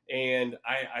recruiting. And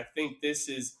I think this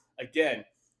is, again,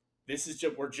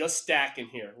 we're just stacking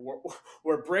here.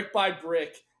 We're brick by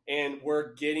brick, and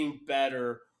we're getting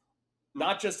better,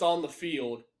 not just on the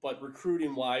field, but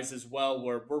recruiting wise as well,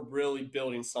 where we're really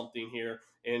building something here.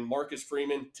 And Marcus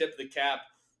Freeman, tip of the cap.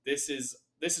 This is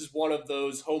one of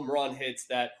those home run hits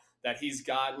that he's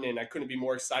gotten, and I couldn't be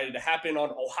more excited to happen on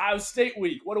Ohio State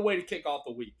week. What a way to kick off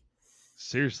the week.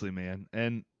 Seriously, man.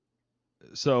 And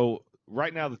so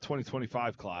right now the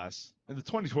 2025 class, and the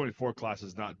 2024 class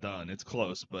is not done. It's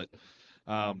close, but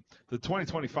the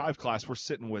 2025 class, we're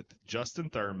sitting with Justin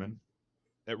Thurman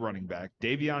at running back,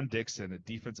 Davion Dixon at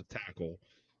defensive tackle,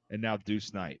 and now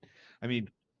Deuce Knight. I mean,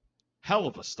 hell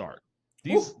of a start.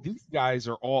 These guys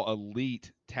are all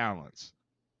elite talents.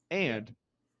 And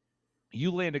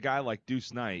you land a guy like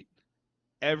Deuce Knight,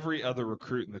 every other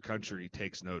recruit in the country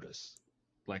takes notice.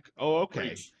 Like, oh, okay,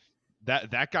 Preach.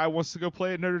 that guy wants to go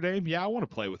play at Notre Dame. Yeah, I want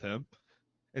to play with him.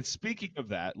 And speaking of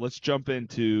that, let's jump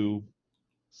into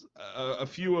a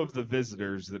few of the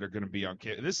visitors that are going to be on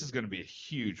campus. This is going to be a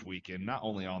huge weekend, not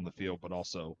only on the field but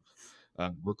also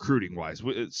recruiting wise.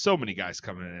 So many guys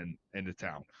coming into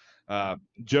town.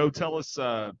 Joe, tell us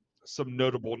some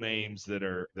notable names that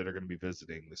are going to be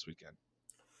visiting this weekend.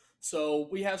 So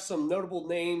we have some notable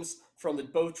names from the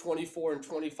both 24 and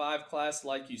 25 class,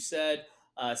 like you said.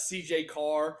 CJ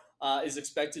Carr is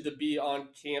expected to be on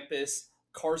campus.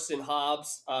 Carson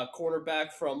Hobbs,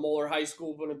 cornerback from Moeller High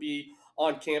School, going to be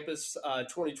on campus,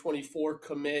 2024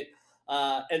 commit.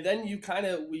 And then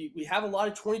we have a lot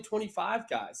of 2025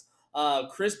 guys.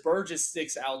 Chris Burgess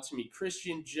sticks out to me.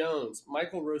 Christian Jones,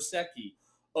 Michael Rosecki,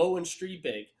 Owen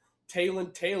Streebig,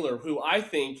 Talon Taylor, who I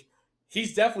think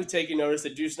he's definitely taking notice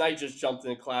that Deuce Knight just jumped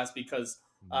in the class because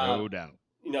No doubt.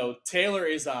 Taylor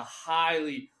is a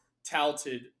highly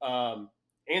talented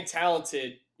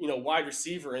wide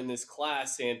receiver in this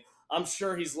class, and I'm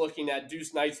sure he's looking at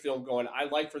Deuce Knight's film going,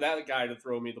 I'd like for that guy to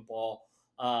throw me the ball.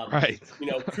 Right.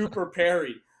 Cooper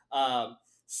Perry.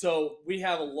 So we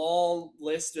have a long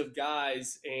list of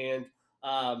guys, and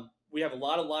we have a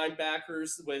lot of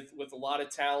linebackers with a lot of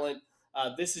talent.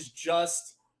 This is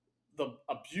just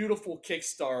a beautiful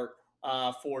kickstart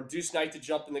for Deuce Knight to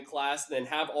jump in the class and then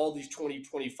have all these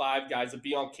 2025 guys to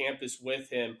be on campus with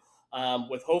him,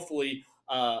 with hopefully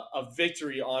a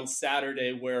victory on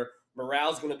Saturday where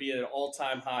morale's going to be at an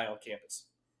all-time high on campus.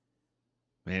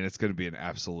 Man, it's going to be an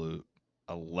absolute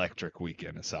electric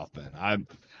weekend at South Bend.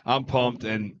 I'm pumped,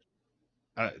 and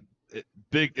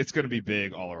it's going to be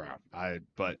big all around.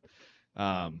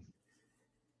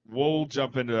 We'll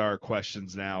jump into our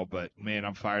questions now, but man,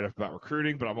 I'm fired up about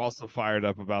recruiting, but I'm also fired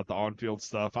up about the on-field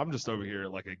stuff. I'm just over here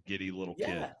like a giddy little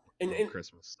kid and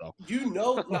Christmas stuff.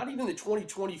 Not even the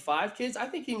 2025 kids. I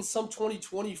think even some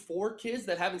 2024 kids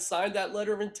that haven't signed that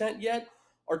letter of intent yet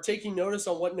are taking notice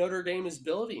on what Notre Dame is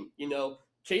building.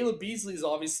 Caleb Beasley's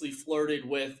obviously flirted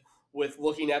with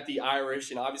looking at the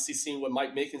Irish and obviously seeing what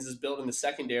Mike Mickens is building in the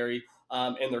secondary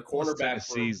and their cornerback.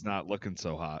 Tennessee's not looking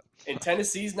so hot. And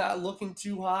Tennessee's not looking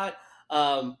too hot.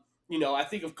 I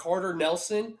think of Carter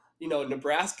Nelson.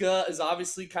 Nebraska has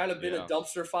obviously kind of been a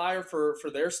dumpster fire for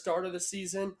their start of the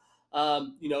season.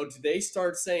 Do they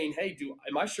start saying, hey,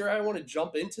 am I sure I want to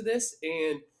jump into this?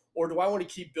 Or do I want to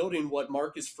keep building what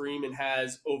Marcus Freeman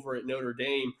has over at Notre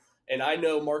Dame? And I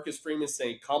know Marcus Freeman's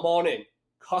saying, come on in.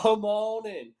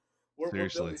 We're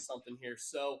building something here.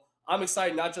 So I'm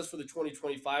excited not just for the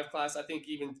 2025 class. I think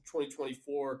even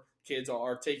 2024 kids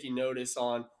are taking notice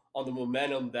on the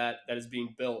momentum that is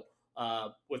being built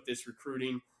with this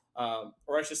recruiting,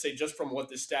 or I should say just from what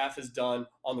the staff has done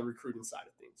on the recruiting side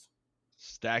of things.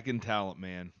 Stacking talent,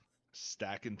 man.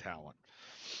 Stacking talent.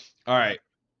 All right.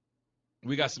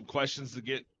 We got some questions to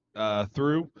get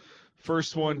through.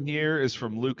 First one here is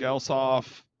from Luke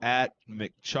Elsoff at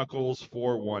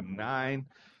McChuckles419.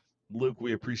 Luke,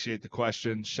 we appreciate the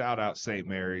question. Shout out St.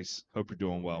 Mary's. Hope you're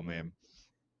doing well, man.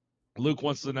 Luke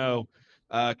wants to know,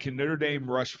 can Notre Dame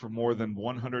rush for more than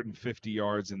 150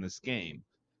 yards in this game?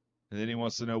 And then he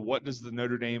wants to know, what does the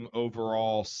Notre Dame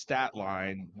overall stat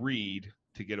line read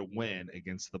to get a win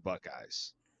against the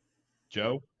Buckeyes?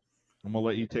 Joe, I'm going to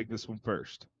let you take this one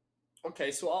first.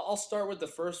 Okay, so I'll start with the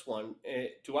first one.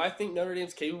 Do I think Notre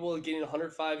Dame's capable of getting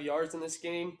 105 yards in this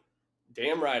game?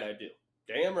 Damn right I do.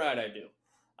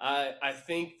 I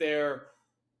think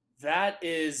that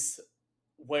is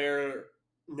where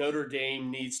Notre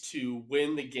Dame needs to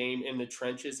win the game in the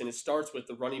trenches, and it starts with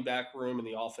the running back room and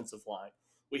the offensive line.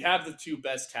 We have the two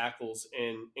best tackles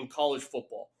in college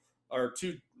football, or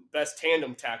two best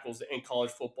tandem tackles in college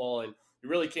football, and you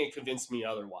really can't convince me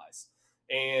otherwise.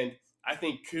 And I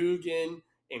think Coogan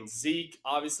and Zeke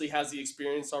obviously has the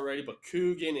experience already, but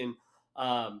Coogan and,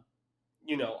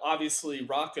 obviously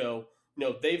Rocco,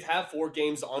 they've had 4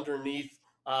 games underneath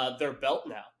their belt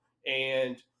now.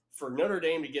 And for Notre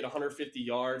Dame to get 150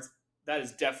 yards, that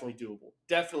is definitely doable.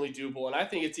 And I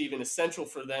think it's even essential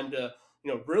for them to,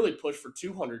 really push for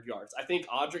 200 yards. I think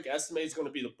Audric Estime is going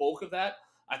to be the bulk of that.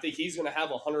 I think he's going to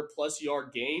have a 100-plus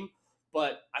yard game.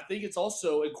 But I think it's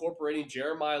also incorporating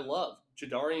Jeremiah Love,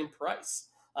 Jadarian Price,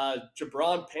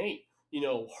 Jabron Payne,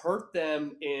 hurt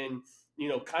them in,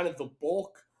 kind of the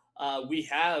bulk we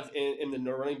have in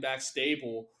the running back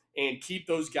stable, and keep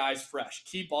those guys fresh,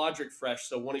 keep Audric fresh.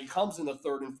 So when he comes in the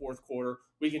third and fourth quarter,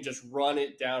 we can just run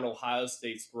it down Ohio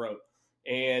State's throat.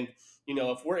 And,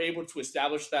 if we're able to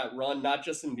establish that run, not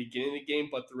just in the beginning of the game,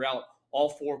 but throughout all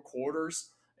 4 quarters,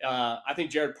 I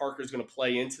think Jared Parker is going to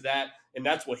play into that, and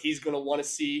that's what he's going to want to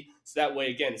see. So that way,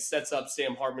 again, it sets up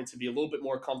Sam Hartman to be a little bit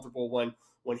more comfortable when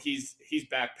when he's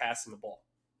back passing the ball.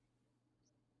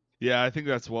 Yeah, I think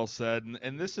that's well said.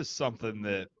 And this is something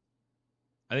that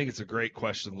I think it's a great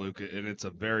question, Luke, and it's a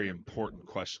very important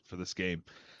question for this game.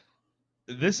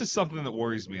 This is something that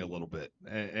worries me a little bit.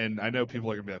 And I know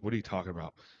people are going to be like, what are you talking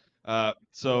about?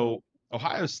 So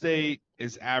Ohio State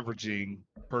is averaging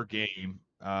per game,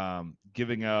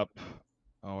 giving up,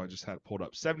 I just had it pulled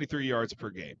up, 73 yards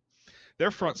per game. Their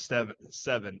front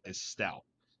seven is stout.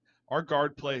 Our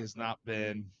guard play has not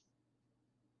been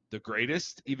the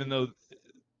greatest, even though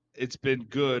it's been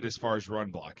good as far as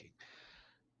run blocking.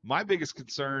 My biggest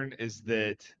concern is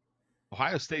that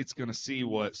Ohio State's going to see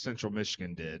what Central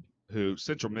Michigan did, who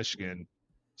Central Michigan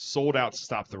sold out to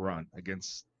stop the run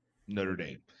against Notre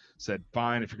Dame. Said,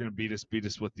 fine, if you're going to beat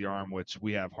us with the arm, which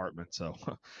we have Hartman, so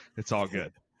it's all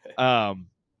good.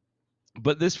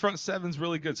 But this front seven's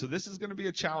really good, so this is going to be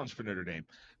a challenge for Notre Dame.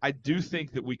 I do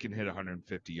think that we can hit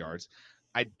 150 yards.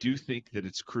 I do think that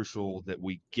it's crucial that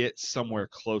we get somewhere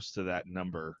close to that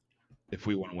number if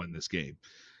we want to win this game.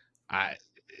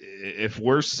 If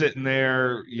we're sitting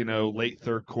there, late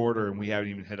third quarter and we haven't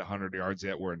even hit 100 yards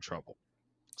yet, we're in trouble.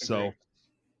 So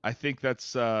I think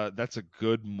that's a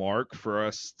good mark for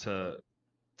us to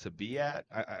be at.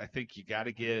 I think you got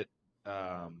to get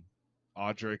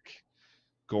Audric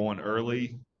going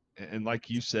early, and like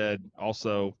you said,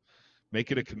 also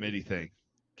make it a committee thing.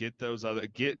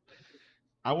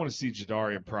 I want to see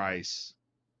Jadarian Price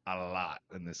a lot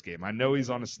in this game. I know he's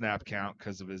on a snap count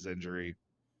because of his injury,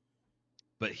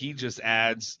 but he just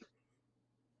adds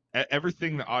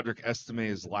everything that Audric Estime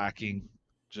is lacking.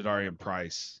 Jadarian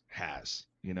Price has.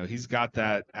 He's got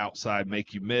that outside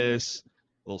make you miss,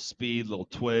 little speed, little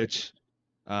twitch.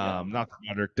 Not that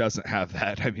Audric doesn't have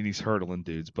that. I mean, he's hurdling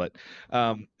dudes, but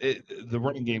the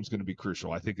running game is going to be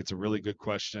crucial. I think it's a really good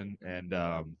question, and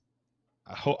I'm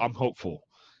hopeful,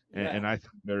 and I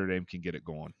think Notre Dame can get it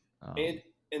going.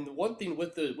 And the one thing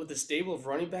with the stable of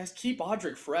running backs, keep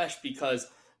Audric fresh because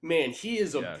man, he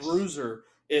is a bruiser.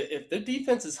 If the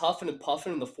defense is huffing and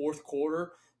puffing in the fourth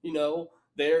quarter,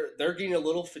 they're getting a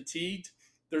little fatigued.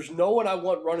 There's no one I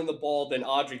want running the ball than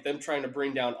Audric, them trying to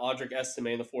bring down Audric Estime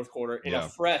in the fourth quarter and a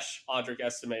fresh Audric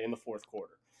Estime in the fourth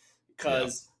quarter.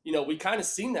 Because, we kind of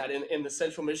seen that in the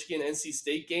Central Michigan NC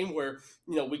State game where,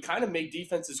 we kind of made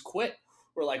defenses quit.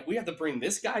 We're like, we have to bring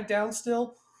this guy down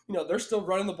still. They're still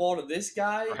running the ball to this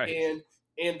guy. Right.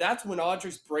 And that's when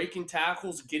Audric's breaking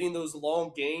tackles, getting those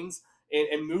long gains,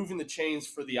 and moving the chains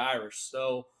for the Irish.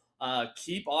 So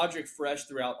keep Audric fresh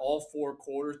throughout all four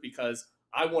quarters because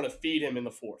I want to feed him in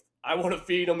the fourth. I want to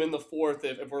feed him in the fourth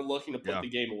if we're looking to put the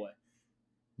game away.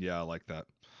 Yeah, I like that.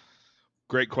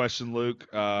 Great question, Luke.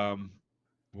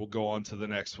 We'll go on to the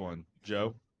next one.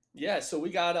 Joe? Yeah, so we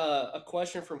got a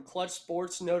question from Clutch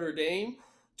Sports Notre Dame,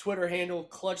 Twitter handle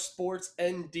Clutch Sports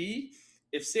ND.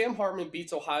 If Sam Hartman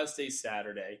beats Ohio State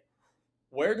Saturday,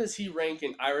 where does he rank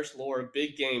in Irish lore of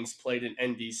big games played in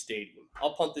ND Stadium?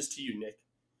 I'll punt this to you, Nick.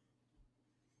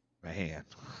 Man.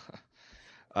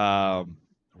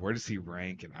 Where does he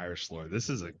rank in Irish lore? This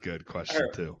is a good question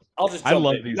too. I'll just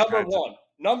jump in.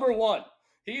 Number one.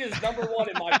 He is number one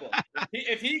in my book.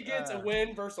 If he gets a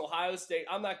win versus Ohio State,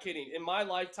 I'm not kidding. In my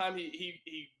lifetime,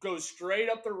 he goes straight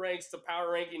up the ranks to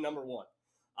power ranking number one.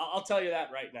 I'll tell you that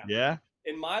right now. Yeah.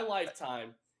 In my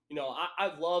lifetime,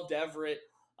 I've loved Everett.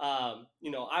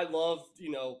 I loved,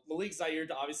 Malik Zaire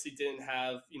obviously didn't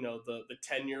have, the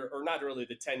tenure, or not really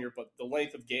the tenure, but the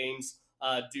length of games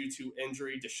due to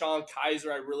injury. Deshaun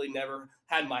Kaiser, I really never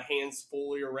had my hands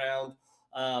fully around.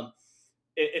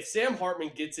 If Sam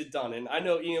Hartman gets it done, and I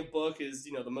know Ian Book is,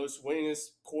 the most winningest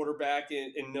quarterback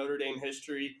in Notre Dame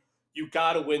history, you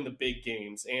got to win the big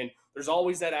games. And there's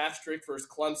always that asterisk versus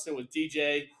Clemson with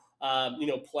DJ,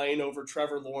 playing over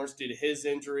Trevor Lawrence due to his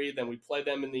injury. Then we play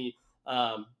them in the,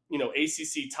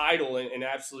 ACC title and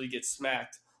absolutely get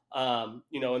smacked, in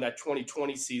that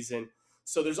 2020 season.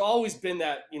 So there's always been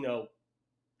that,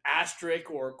 asterisk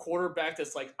or quarterback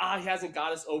that's like, he hasn't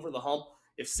got us over the hump.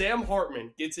 If Sam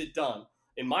Hartman gets it done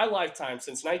in my lifetime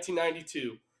since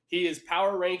 1992, he is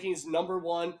power rankings number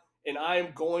one, and I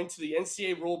am going to the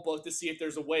NCAA rule book to see if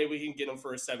there's a way we can get him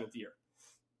for a seventh year.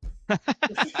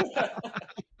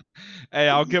 Hey,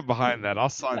 I'll get behind that. I'll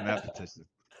sign that petition.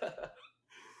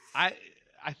 I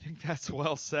think that's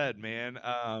well said, man.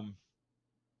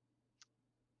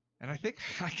 And I think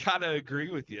I gotta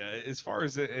agree with you as far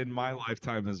as in my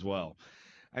lifetime as well.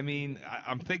 I mean,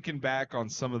 I'm thinking back on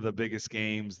some of the biggest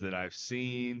games that I've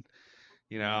seen.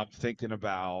 I'm thinking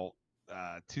about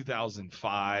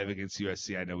 2005 against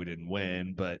USC. I know we didn't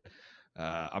win, but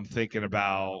I'm thinking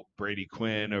about Brady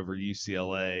Quinn over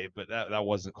UCLA, but that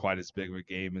wasn't quite as big of a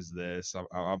game as this.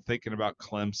 I'm thinking about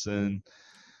Clemson.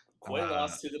 Quinn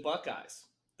lost to the Buckeyes,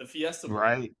 the Fiesta Bowl.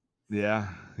 Right. Yeah.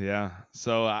 Yeah.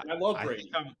 So And I love I think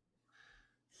Brady. I'm.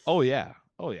 Oh yeah.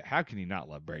 Oh yeah. How can you not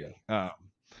love Yeah. Brady?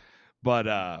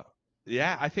 But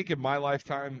yeah, I think in my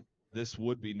lifetime this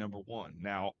would be number one.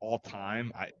 Now all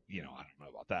time, I don't know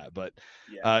about that, but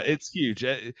Yeah. it's huge.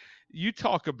 You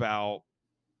talk about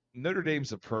Notre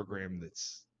Dame's a program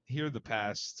that's here the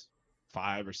past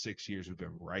 5 or 6 years. We've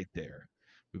been right there.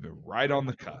 We've been right on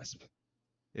the cusp.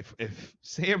 If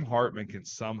Sam Hartman can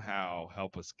somehow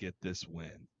help us get this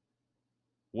win,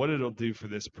 what it'll do for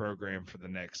this program for the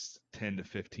next 10 to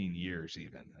 15 years,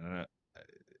 even.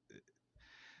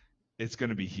 It's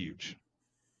going to be huge.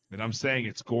 And I'm saying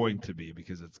it's going to be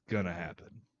because it's going to happen.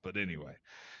 But anyway,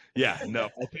 yeah, no,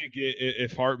 I think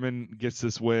if Hartman gets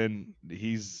this win,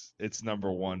 it's number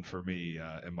one for me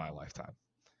in my lifetime.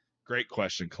 Great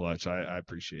question, Clutch. I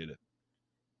appreciate it.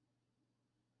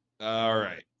 All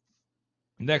right.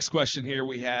 Next question here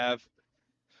we have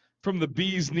from the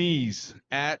Bee's Knees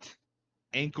at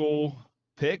Ankle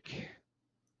Pick.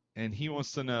 And he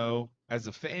wants to know, as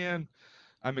a fan,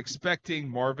 I'm expecting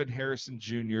Marvin Harrison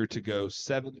Jr. to go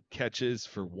 7 catches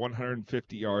for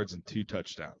 150 yards and 2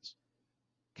 touchdowns.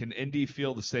 Can Indy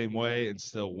feel the same way and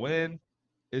still win?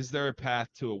 Is there a path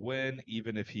to a win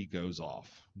even if he goes off?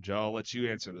 Joe, I'll let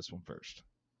you answer this one first.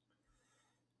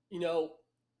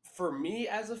 For me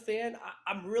as a fan,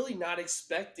 I'm really not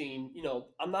expecting,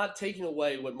 I'm not taking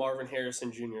away what Marvin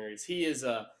Harrison Jr. is. He is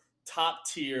a top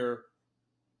tier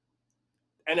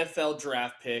NFL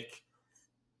draft pick.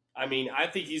 I mean, I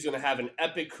think he's going to have an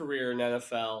epic career in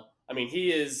NFL. I mean,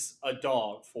 he is a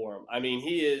dog for him. I mean,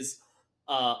 he is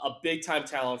a big time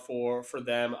talent for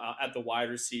them at the wide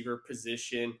receiver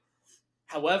position.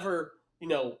 However,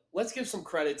 let's give some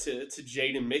credit to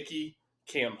Jaden Mickey,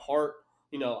 Cam Hart.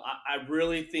 I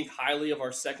really think highly of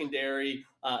our secondary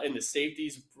in the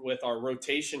safeties with our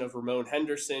rotation of Ramon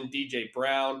Henderson, DJ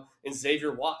Brown, and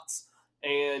Xavier Watts.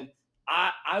 And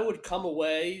I would come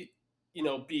away,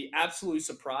 be absolutely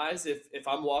surprised if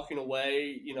I'm walking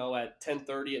away, at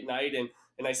 10:30 at night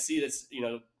and I see this,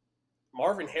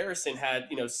 Marvin Harrison had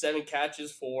 7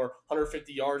 catches for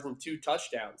 150 yards and 2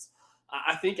 touchdowns.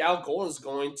 I think Al Golden is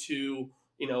going to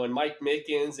and Mike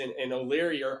Mickens and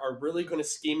O'Leary are really going to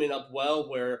scheme it up well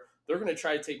where they're going to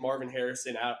try to take Marvin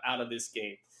Harrison out of this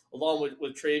game along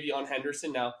with Travion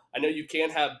Henderson. Now I know you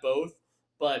can't have both,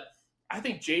 but I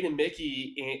think Jaden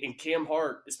Mickey and Cam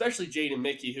Hart, especially Jaden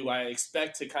Mickey, who I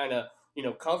expect to kind of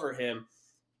cover him,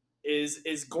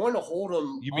 is going to hold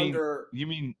him You mean under. you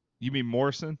mean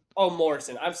Morrison? Oh,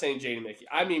 Morrison. I'm saying Jaden Mickey.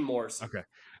 I mean Morrison. Okay.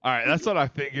 All right, that's what I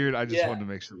figured. I just Yeah, wanted to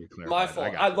make sure we clarified. my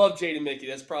fault. I love Jaden Mickey.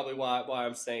 That's probably why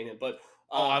I'm saying it. But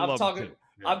I I'm love talking. it too.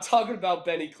 Yeah. I'm talking about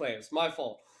Benny Clamps. My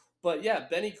fault. But yeah,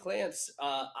 Benny Clamps.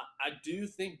 I do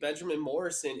think Benjamin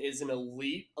Morrison is an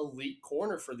elite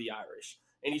corner for the Irish,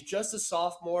 and he's just a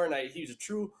sophomore, and he's a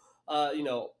true,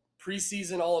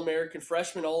 preseason All American,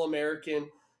 freshman All American.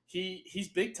 He's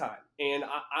big time, and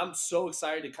I'm so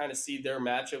excited to kind of see their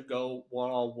matchup go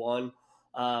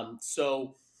 1-on-1.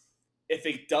 So if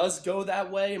it does go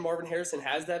that way and Marvin Harrison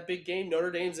has that big game,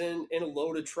 Notre Dame's in a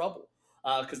load of trouble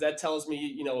because that tells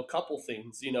me a couple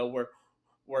things.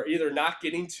 We're either not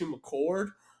getting to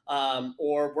McCord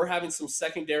or we're having some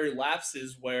secondary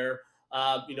lapses where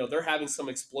they're having some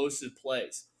explosive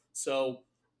plays. So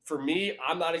for me,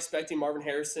 I'm not expecting Marvin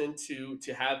Harrison to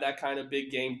have that kind of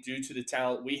big game due to the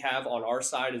talent we have on our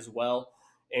side as well.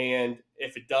 And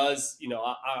if it does,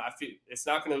 I feel it's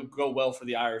not going to go well for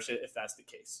the Irish if that's the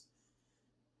case.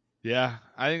 Yeah,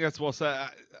 I think that's well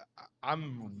said.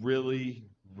 I'm really,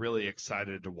 really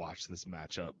excited to watch this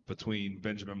matchup between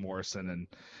Benjamin Morrison and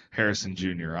Harrison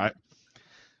Jr.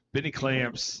 Benny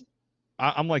Clamps,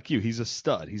 I'm like you. He's a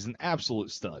stud. He's an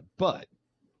absolute stud. But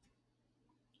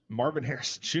Marvin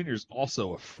Harrison Jr. is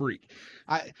also a freak.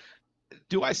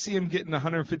 Do I see him getting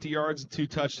 150 yards and 2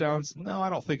 touchdowns? No, I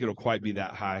don't think it'll quite be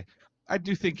that high. I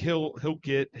do think he'll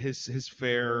get his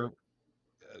fair,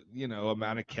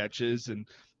 amount of catches, and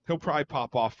he'll probably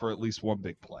pop off for at least one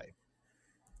big play.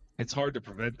 It's hard to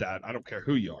prevent that. I don't care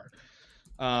who you are.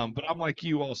 But I'm like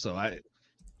you also. I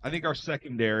think our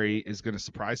secondary is going to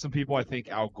surprise some people. I think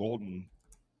Al Golden,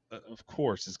 of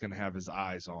course, is going to have his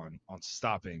eyes on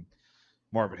stopping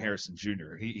Marvin Harrison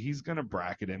Jr. He's going to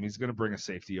bracket him. He's going to bring a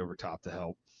safety over top to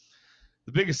help.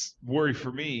 The biggest worry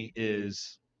for me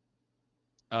is,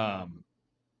 can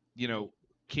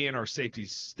our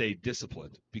safeties stay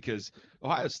disciplined? Because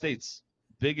Ohio State's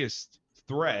biggest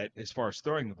threat as far as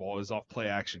throwing the ball is off play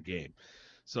action game.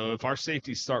 So if our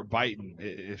safeties start biting,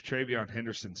 if Travion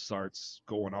Henderson starts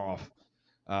going off,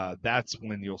 that's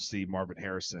when you'll see Marvin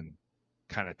Harrison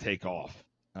kind of take off.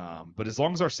 But as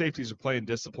long as our safeties are playing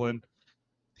discipline,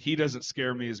 he doesn't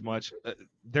scare me as much.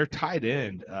 Their tight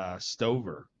end,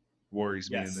 Stover,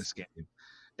 worries me in Yes. this game.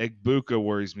 Egbuka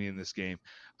worries me in this game.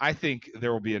 I think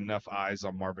there will be enough eyes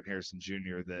on Marvin Harrison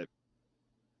Jr. that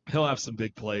he'll have some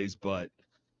big plays, but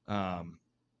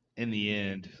in the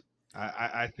end,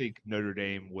 I think Notre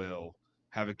Dame will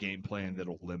have a game plan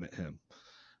that'll limit him.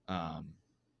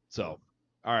 So,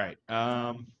 all right.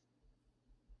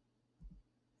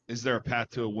 Is there a path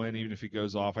to a win even if he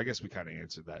goes off? I guess we kind of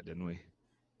answered that, didn't we?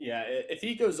 Yeah, if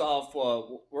he goes off,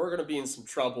 we're going to be in some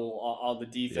trouble on the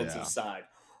defensive Yeah. side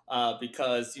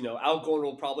because Al Gordon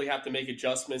will probably have to make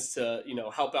adjustments to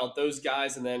help out those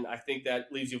guys, and then I think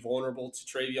that leaves you vulnerable to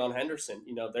Travion Henderson.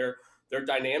 They're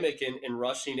dynamic in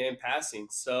rushing and passing.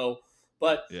 So,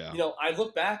 but Yeah. I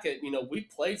look back at we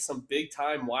played some big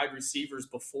time wide receivers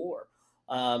before.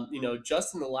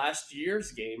 Just in the last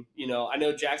year's game, I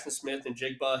know Jackson Smith and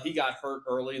Jigba, he got hurt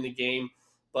early in the game.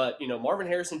 But Marvin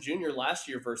Harrison Jr. last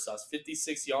year versus us,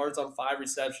 56 yards on 5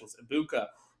 receptions. Ibuka,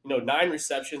 9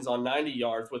 receptions on 90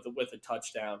 yards with a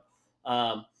touchdown.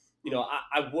 I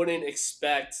wouldn't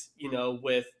expect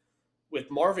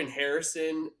with Marvin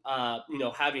Harrison,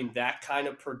 having that kind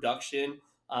of production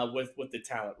with the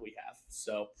talent we have.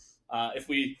 So if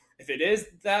it is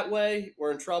that way,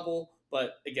 we're in trouble.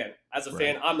 But again, as a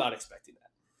fan, I'm not expecting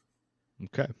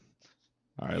that. Okay.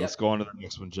 All right, let's go on to the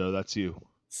next one, Joe. That's you.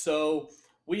 So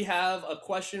we have a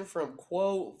question from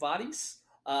Quo Vadis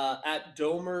at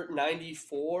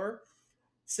Domer94.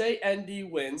 Say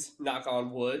ND wins, knock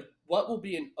on wood. What will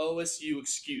be an OSU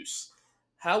excuse?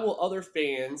 How will other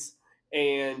fans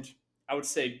and I would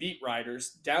say beat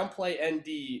writers downplay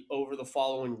ND over the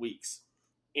following weeks?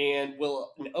 And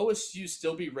will an OSU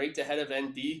still be ranked ahead of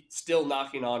ND, still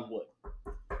knocking on wood?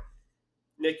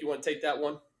 Nick, you want to take that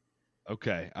one?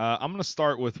 Okay. I'm going to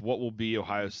start with what will be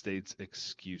Ohio State's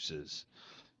excuses.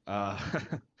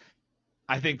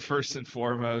 I think first and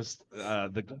foremost,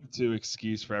 the go-to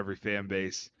excuse for every fan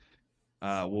base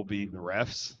will be the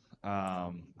refs.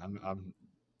 I'm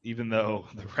even though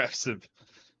the refs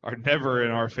are never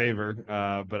in our favor,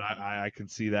 but I can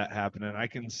see that happening. I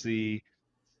can see,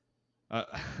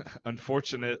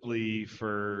 unfortunately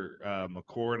for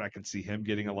McCord, I can see him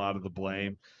getting a lot of the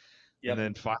blame. Yep. And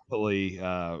then finally,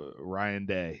 Ryan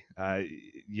Day.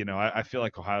 I feel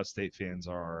like Ohio State fans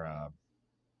are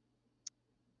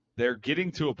they're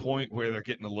getting to a point where they're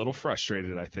getting a little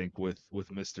frustrated, I think, with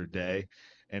Mr. Day.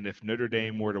 And if Notre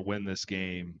Dame were to win this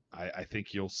game, I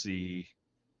think you'll see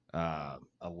a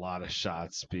lot of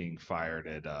shots being fired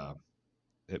at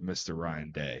Mr.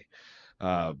 Ryan Day.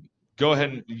 Go ahead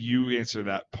and you answer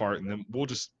that part, and then we'll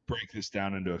just break this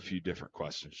down into a few different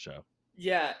questions, Joe.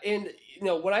 Yeah, and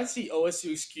when I see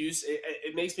OSU excuse,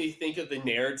 it makes me think of the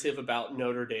narrative about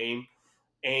Notre Dame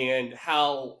and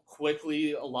how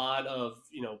quickly a lot of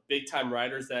big time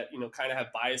writers that kind of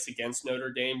have bias against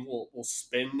Notre Dame will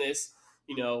spin this.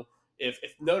 If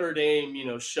Notre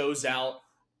Dame shows out,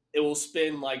 it will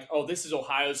spin like, oh, this is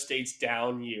Ohio State's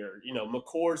down year.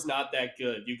 McCord's not that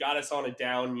good. You got us on a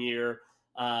down year.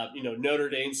 Notre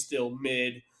Dame's still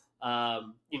mid.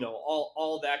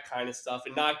 All that kind of stuff,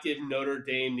 and not give Notre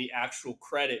Dame the actual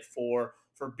credit for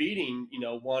beating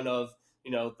one of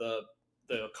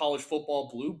the college football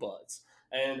blue buds.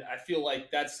 And I feel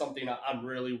like that's something I'm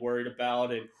really worried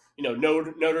about. And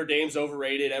Notre Dame's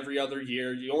overrated every other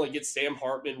year. You only get Sam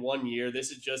Hartman 1 year.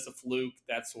 This is just a fluke,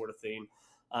 that sort of thing.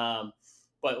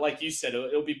 But like you said,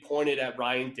 it'll be pointed at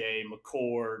Ryan Day,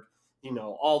 McCord,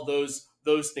 all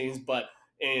those things. But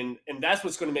and that's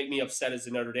what's going to make me upset as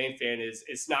a Notre Dame fan is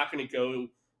it's not going to go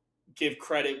give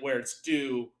credit where it's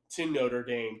due to Notre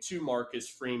Dame, to Marcus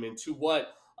Freeman, to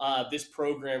what this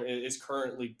program is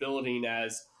currently building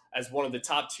as one of the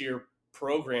top tier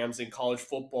programs in college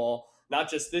football, not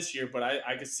just this year, but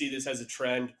I could see this as a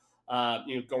trend,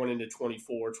 going into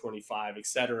 24, 25, et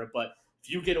cetera. But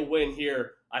if you get a win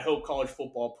here, I hope college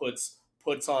football puts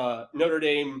Notre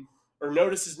Dame or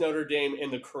notices Notre Dame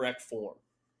in the correct form.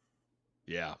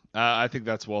 Yeah, I think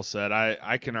that's well said.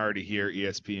 I can already hear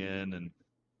ESPN and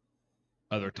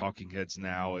other talking heads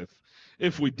now.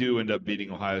 If we do end up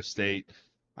beating Ohio State,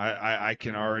 I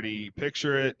can already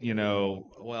picture it.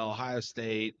 Ohio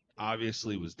State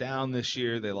obviously was down this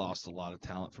year. They lost a lot of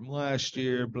talent from last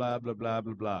year. Blah blah blah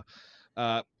blah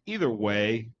blah. Either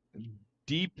way,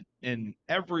 deep in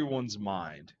everyone's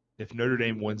mind, if Notre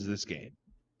Dame wins this game,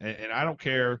 and I don't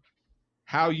care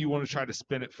how you want to try to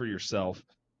spin it for yourself,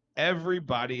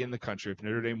 everybody in the country, if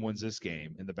Notre Dame wins this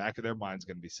game, in the back of their mind's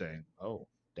going to be saying, "Oh,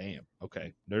 damn,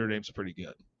 okay, Notre Dame's pretty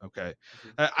good." Okay,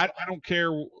 I don't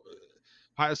care.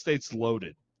 Ohio State's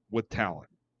loaded with talent.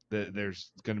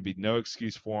 There's going to be no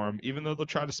excuse for them, even though they'll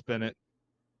try to spin it.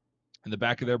 In the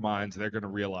back of their minds, they're going to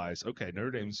realize, okay,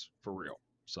 Notre Dame's for real.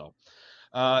 So,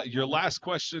 your last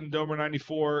question, Domer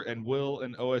 94, and will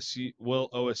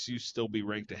OSU still be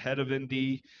ranked ahead of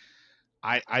ND?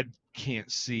 I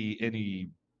can't see any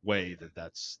way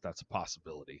that's a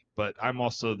possibility. But I'm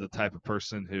also the type of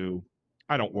person who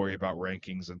I don't worry about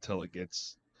rankings until it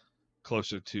gets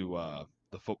closer to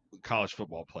the college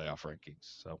football playoff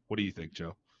rankings. So, what do you think,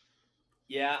 Joe?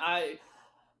 Yeah,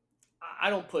 I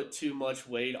don't put too much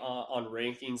weight on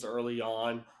rankings early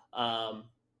on. Um,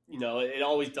 it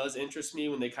always does interest me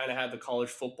when they kind of have the college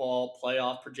football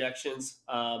playoff projections,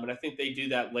 and I think they do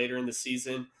that later in the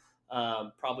season,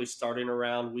 probably starting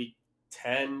around week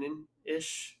 10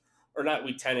 ish, or not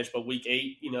week 10 ish, but week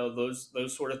 8.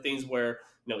 Those sort of things where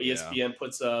Yeah. ESPN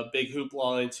puts a big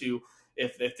hoopla into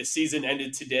if the season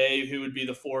ended today, who would be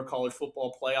the 4 college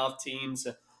football playoff teams,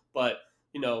 but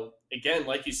again,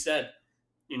 like you said,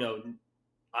 you know,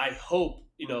 I hope,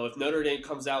 if Notre Dame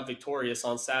comes out victorious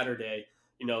on Saturday,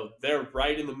 they're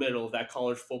right in the middle of that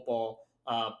college football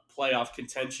playoff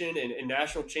contention and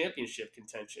national championship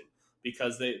contention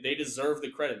because they deserve the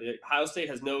credit. Ohio State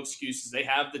has no excuses. They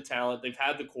have the talent. They've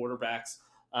had the quarterbacks.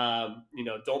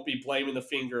 Don't be blaming the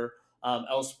finger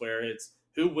elsewhere. It's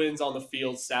who wins on the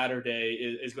field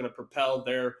Saturday is going to propel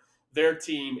their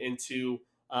team into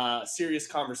serious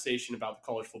conversation about the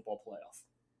college football playoff.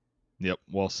 Yep.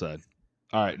 Well said.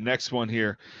 All right, next one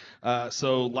here.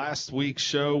 So last week's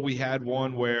show, we had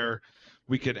one where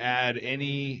we could add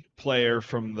any player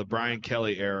from the Brian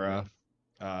Kelly era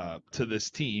to this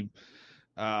team.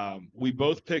 We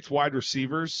both picked wide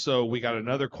receivers, so we got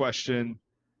another question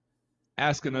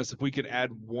asking us if we could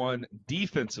add one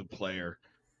defensive player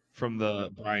from the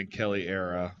Brian Kelly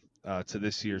era to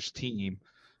this year's team.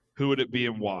 Who would it be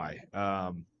and why?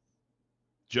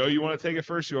 Joe, you want to take it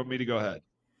first? You want me to go ahead?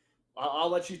 I'll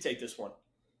let you take this one.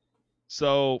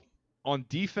 So on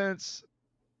defense,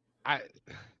 I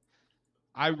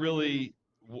I really,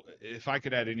 if I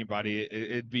could add anybody,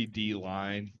 it'd be D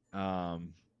line.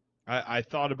 I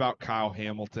thought about Kyle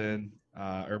Hamilton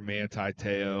or Manti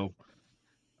Te'o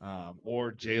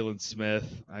or Jalen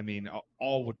Smith. I mean,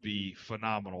 all would be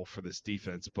phenomenal for this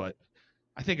defense. But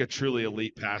I think a truly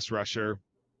elite pass rusher,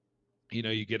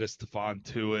 you get a Stephon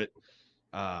Tuitt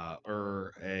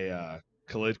or a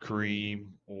Khalid Kareem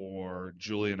or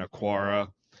Julian Aquara.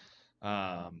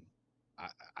 Um,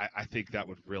 I think that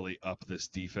would really up this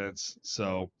defense.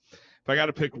 So if I got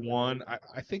to pick one,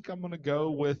 I think I'm going to go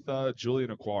with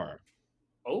Julian Aquara.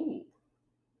 Oh,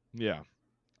 Yeah,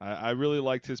 I really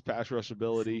liked his pass rush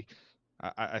ability.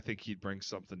 I think he'd bring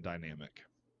something dynamic.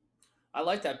 I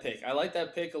like that pick. I like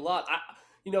that pick a lot.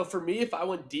 For me, if I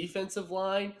went defensive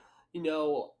line,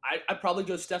 I'd probably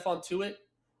go Stephon Tuitt.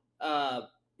 Uh,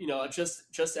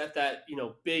 just at that,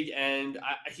 big end.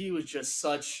 He was just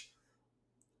such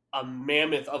a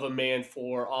mammoth of a man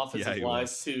for Yeah, offensive he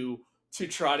lines was. to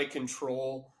try to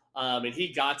control. And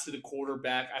he got to the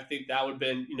quarterback. I think that would have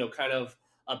been kind of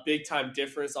a big time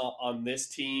difference on this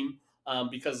team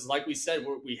because, like we said,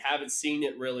 we haven't seen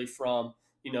it really from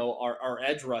our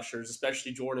edge rushers,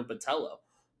 especially Jordan Botello.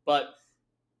 But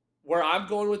where I'm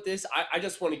going with this, I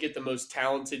just want to get the most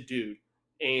talented dude.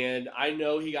 And I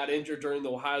know he got injured during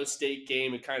the Ohio State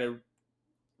game and kind of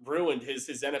ruined his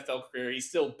NFL career. He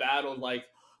still battled like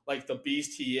the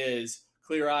beast he is,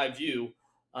 clear eye view.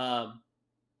 Um,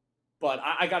 but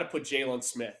I got to put Jalen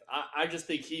Smith. I just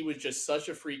think he was just such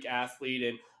a freak athlete,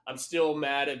 and I'm still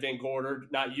mad at Van Gorder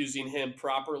not using him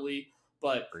properly.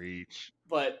 But Preach.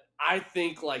 but I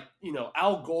think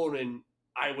Al Golden,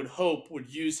 I would hope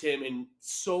would use him in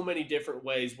so many different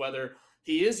ways. Whether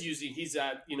he's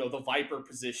at the Viper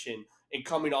position and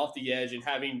coming off the edge and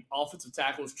having offensive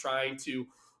tackles trying to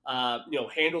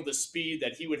handle the speed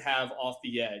that he would have off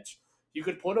the edge. You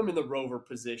could put him in the rover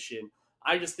position.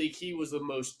 I just think he was the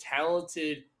most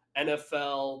talented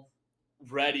NFL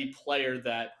ready player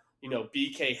that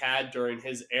BK had during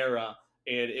his era,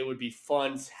 and it would be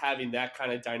fun having that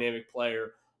kind of dynamic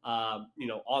player. On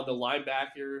the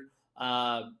linebacker,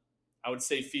 I would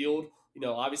say field.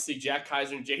 Obviously Jack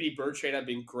Kaiser and JD Bertrand have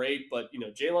been great, but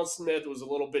Jalen Smith was a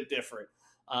little bit different.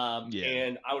 Yeah,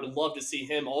 And I would love to see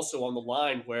him also on the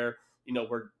line where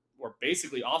where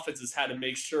basically offenses had to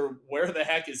make sure where the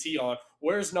heck is he on?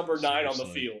 Where's number 9 on the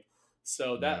seriously. field?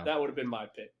 So Yeah, that would have been my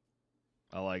pick.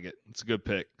 I like it. It's a good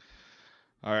pick.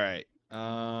 All right.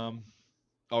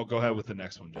 I'll go ahead with the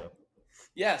next one, Joe.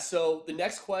 Yeah, so the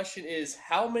next question is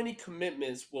how many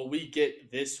commitments will we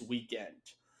get this weekend?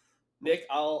 Nick,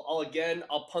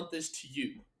 I'll punt this to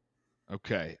you.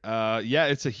 Okay. Yeah,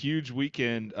 it's a huge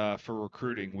weekend for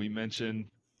recruiting. We mentioned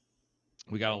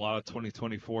we got a lot of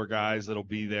 2024 guys that'll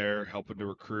be there helping to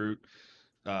recruit.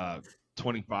 Uh,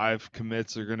 25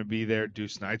 commits are going to be there.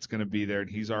 Deuce Knight's going to be there, and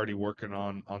he's already working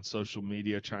on social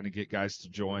media trying to get guys to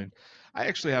join. I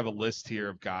actually have a list here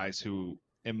of guys who,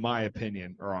 in my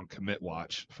opinion, are on commit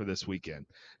watch for this weekend,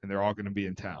 and they're all going to be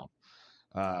in town.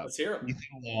 Let's hear it.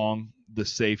 Ethan Long, the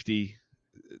safety,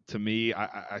 to me,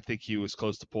 I think he was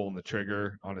close to pulling the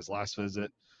trigger on his last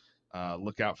visit.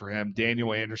 Look out for him.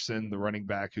 Daniel Anderson, the running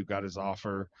back who got his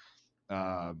offer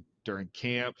during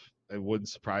camp. It wouldn't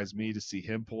surprise me to see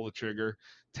him pull the trigger.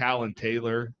 Talon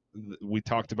Taylor, we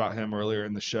talked about him earlier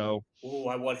in the show. Oh,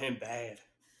 I want him bad.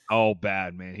 Oh,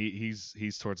 bad man. He's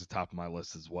towards the top of my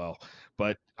list as well.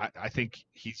 But I think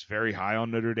he's very high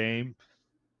on Notre Dame.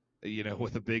 You know,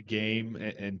 with a big game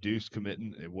and Deuce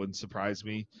committing, it wouldn't surprise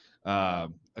me. A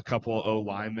couple of O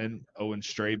linemen, Owen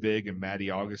Straybig and Matty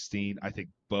Augustine, I think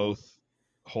both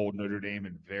hold Notre Dame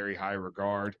in very high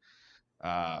regard.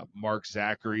 Mark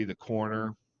Zachary, the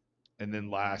corner, and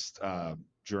then last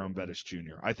Jerome Bettis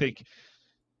Jr. I think,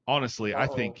 honestly, I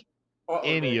Uh-oh. think Uh-oh,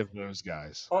 any Nick. of those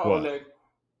guys. Uh-oh, What? Nick.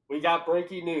 We got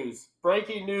breaking news.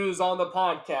 Breaking news on the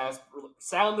podcast.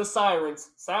 Sound the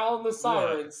sirens. Sound the What?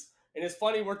 sirens. And it's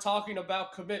funny we're talking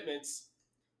about commitments.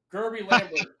 Gerby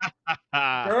Lambert.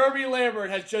 Ah, Gerby Lambert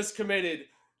has just committed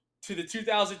to the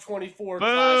 2024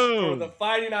 class for the boom!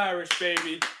 Fighting Irish,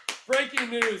 baby. Breaking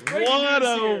news. Breaking What news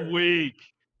a here. week!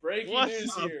 Breaking What's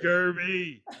news up, here.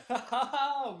 Gerby?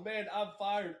 Oh, man, I'm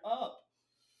fired up.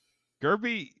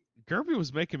 Gerby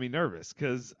was making me nervous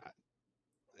because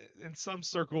in some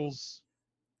circles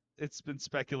it's been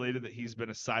speculated that he's been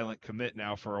a silent commit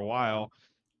now for a while.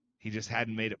 He just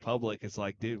hadn't made it public. It's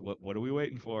like, dude, what are we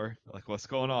waiting for? Like, what's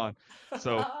going on?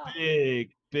 So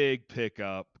big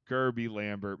pickup. Gerby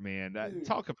Lambert, man. Dude,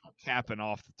 Talk about capping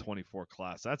off the 24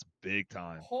 class. That's big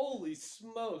time. holy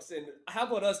smokes. And how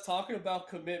about us talking about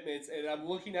commitments? And I'm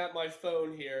looking at my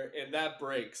phone here, and that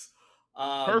breaks.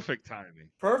 Perfect timing.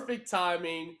 Perfect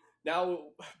timing. Now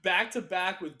back to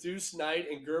back with Deuce Knight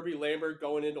and Gerby Lambert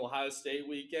going into Ohio State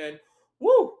weekend.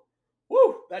 Woo,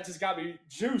 woo! That just got me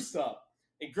juiced up.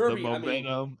 And The Gerby, I mean,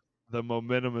 momentum, the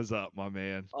momentum is up, my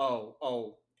man.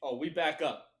 oh, we back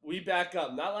up. We back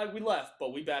up. Not like we left,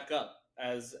 but we back up,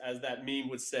 as that meme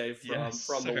would say Yes,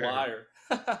 from The sir. Wire.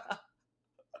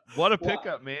 What a Wow.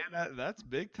 pickup, man. That's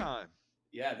big time.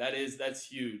 Yeah, that's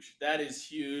huge. That is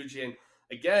huge. And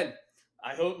again,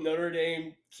 I hope Notre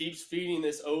Dame keeps feeding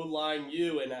this O line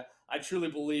U. And I truly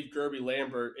believe Gerby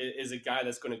Lambert is a guy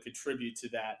that's going to contribute to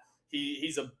that.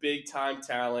 He's a big time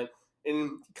talent.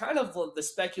 And kind of the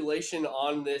speculation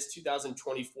on this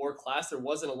 2024 class, there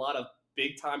wasn't a lot of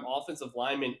big time offensive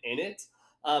linemen in it.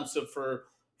 So for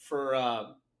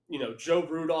Joe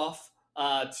Rudolph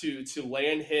to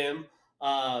land him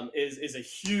is a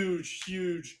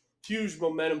huge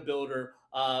momentum builder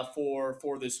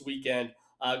for this weekend.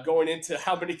 Going into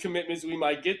how many commitments we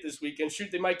might get this weekend.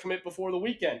 Shoot, they might commit before the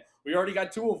weekend. We already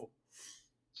got 2 of them.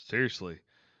 Seriously.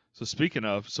 So speaking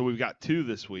of, so we've got 2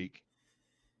 this week.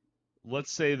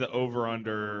 Let's say the over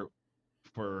under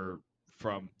for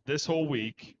from this whole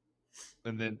week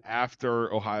and then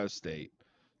after Ohio State.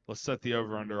 Let's set the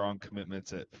over under on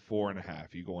commitments at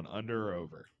 4.5. You going under or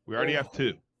over? We already have Oh.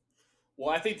 2. Well,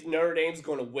 I think Notre Dame's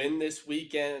going to win this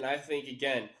weekend, and I think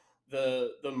again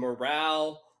the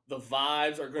morale, the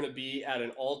vibes are going to be at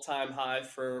an all time high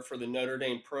for the Notre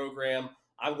Dame program.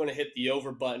 I'm going to hit the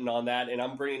over button on that, and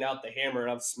I'm bringing out the hammer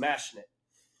and I'm smashing it.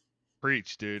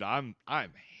 Preach, dude. I'm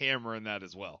hammering that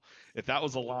as well. If that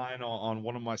was a line on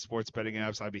one of my sports betting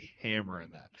apps, I'd be hammering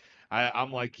that.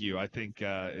 I'm like you. I think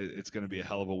it's going to be a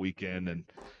hell of a weekend, and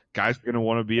guys are going to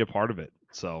want to be a part of it.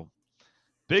 So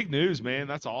big news, man.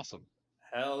 That's awesome.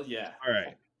 Hell yeah. All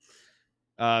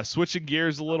right. Switching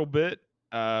gears a little bit.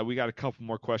 We got a couple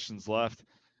more questions left.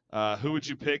 Who would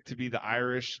you pick to be the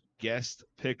Irish guest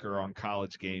picker on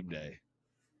College Game Day?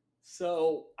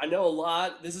 So I know a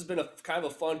lot. This has been a kind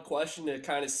of a fun question to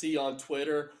kind of see on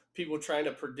Twitter. People trying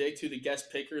to predict who the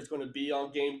guest picker is going to be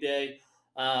on game day.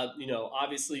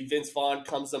 Obviously Vince Vaughn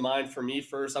comes to mind for me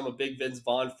first. I'm a big Vince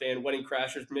Vaughn fan. Wedding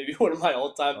Crashers, maybe one of my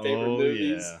all-time favorite Oh,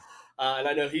 movies. yeah. And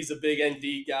I know he's a big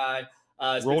ND guy.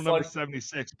 It's Rule been number fun.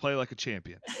 76, play like a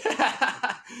champion.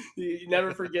 You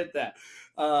never forget that.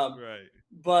 Right.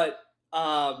 But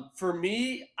for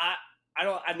me,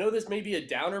 I know this may be a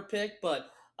downer pick, but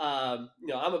I'm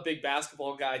a big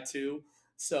basketball guy too.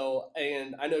 So,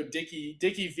 and I know Dickie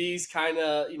V's kind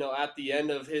of at the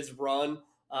end of his run.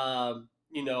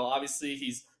 Obviously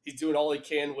he's doing all he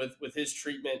can with his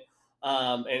treatment,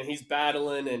 and he's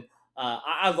battling. And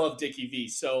I love Dickie V,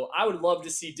 so I would love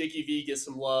to see Dickie V get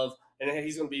some love, and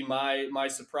he's going to be my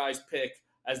surprise pick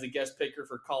as the guest picker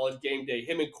for College Game Day.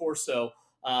 Him and Corso,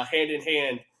 hand in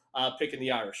hand, picking the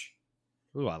Irish.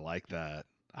 Ooh, I like that.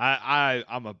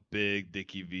 I'm a big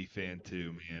Dickie V fan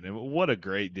too, man. And what a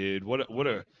great dude. What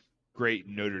a great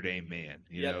Notre Dame man.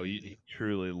 You Yep. know, he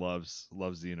truly loves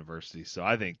the university. So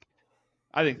I think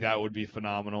that would be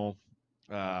phenomenal.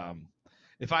 Um,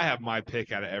 if I have my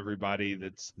pick out of everybody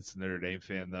that's a Notre Dame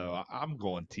fan, though, I'm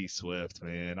going T Swift,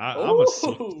 man. I'm a Oh,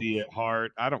 Swiftie at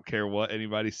heart. I don't care what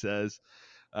anybody says.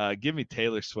 Give me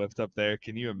Taylor Swift up there.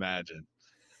 Can you imagine?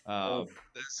 oh,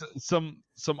 Some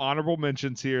honorable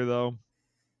mentions here, though.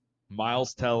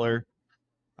 Miles Teller,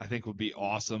 I think, would be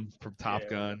awesome from Top yeah,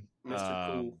 Gun.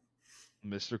 Mr. Cool,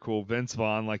 Mr. Cool, Vince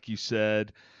Vaughn, like you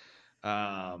said.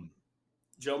 Joe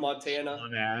Montana.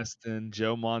 Sean Astin,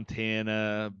 Joe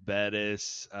Montana,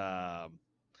 Bettis. There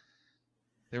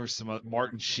was some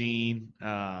Martin Sheen,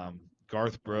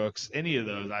 Garth Brooks. Any of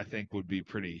those, I think, would be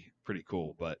pretty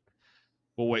cool. But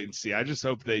we'll wait and see. I just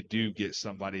hope they do get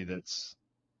somebody that's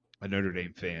a Notre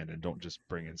Dame fan and don't just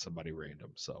bring in somebody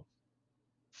random. So,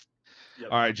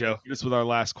 Yep. all right, Joe, hit us with our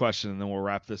last question, and then we'll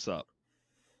wrap this up.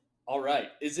 All right.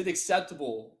 Is it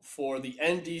acceptable for the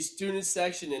ND student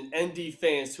section and ND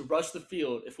fans to rush the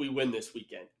field if we win this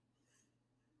weekend?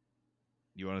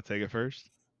 You want to take it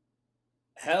first?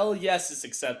 Hell yes, it's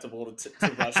acceptable to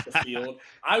rush the field.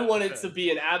 I want it to be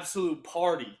an absolute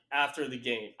party after the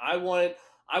game. I want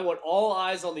all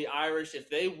eyes on the Irish. If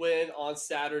they win on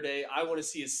Saturday, I want to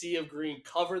see a sea of green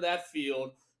cover that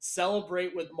field,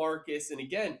 celebrate with Marcus. And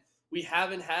again, we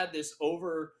haven't had this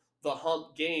over the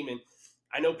hump game. And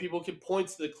I know people can point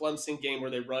to the Clemson game where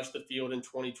they rushed the field in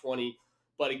 2020.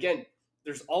 But again,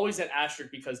 there's always that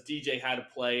asterisk because DJ had to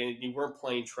play and you weren't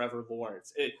playing Trevor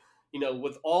Lawrence.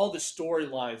 With all the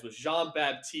storylines with Jean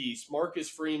Baptiste, Marcus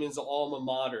Freeman's alma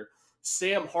mater,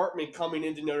 Sam Hartman coming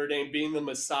into Notre Dame being the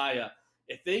Messiah.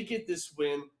 If they get this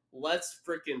win, let's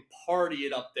freaking party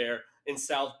it up there in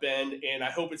South Bend, and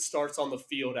I hope it starts on the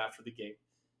field after the game.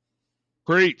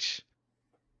 Preach.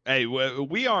 Hey,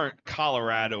 we aren't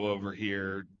Colorado over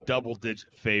here,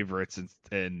 double-digit favorites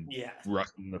and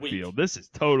rushing the field. This is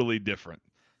totally different.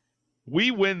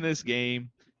 We win this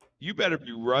game, you better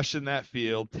be rushing that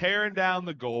field, tearing down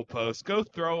the goalposts, go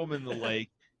throw them in the lake.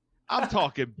 I'm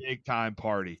talking big-time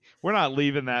party. We're not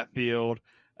leaving that field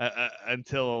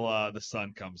until the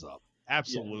sun comes up.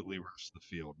 Absolutely rush the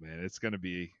field, man. It's gonna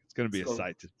be a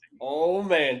sight to see. Oh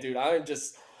man, dude, I'm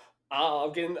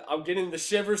getting the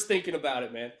shivers thinking about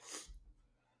it, man.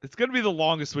 It's gonna be the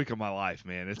longest week of my life,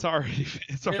 man. It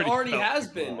already has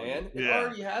been, man. It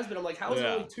already has been. I'm like, how is it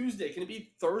only Tuesday? Can it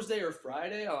be Thursday or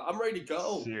Friday? I'm ready to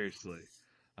go. Seriously,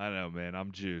 I know, man.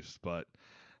 I'm juiced. But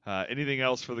anything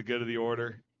else for the good of the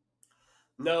order?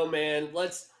 No, man.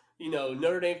 Let's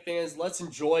Notre Dame fans, let's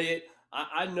enjoy it.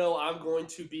 I know I'm going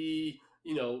to be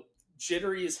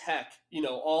jittery as heck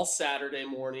all Saturday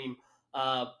morning.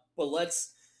 But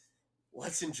let's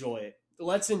enjoy it.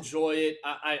 Let's enjoy it.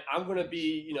 I'm going to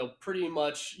be, pretty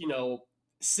much,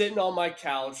 sitting on my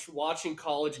couch watching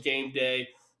College Game Day,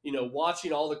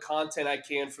 watching all the content I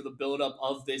can for the buildup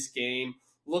of this game,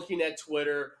 looking at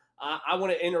Twitter. I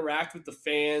want to interact with the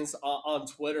fans on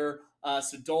Twitter,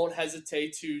 so don't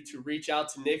hesitate to reach out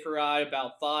to Nick or I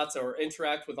about thoughts or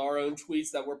interact with our own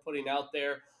tweets that we're putting out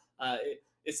there.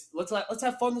 Let's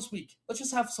have fun this week. Let's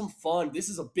just have some fun. This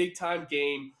is a big time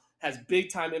game, has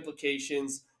big time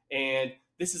implications, and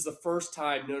this is the first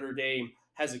time Notre Dame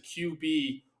has a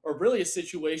QB or really a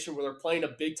situation where they're playing a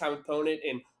big time opponent.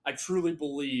 And I truly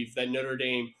believe that Notre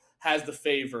Dame has the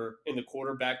favor in the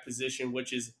quarterback position,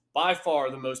 which is by far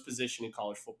the most position in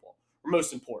college football, or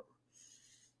most important.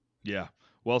 Yeah,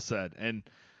 well said. And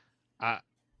I,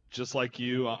 just like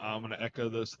you, I'm going to echo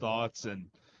those thoughts. And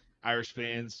Irish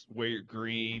fans, wear your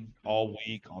green all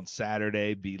week on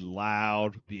Saturday. Be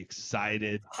loud, be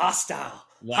excited, hostile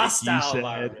you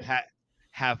said.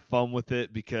 Have fun with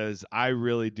it, because I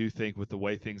really do think with the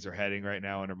way things are heading right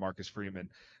now under Marcus Freeman,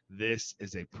 this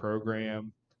is a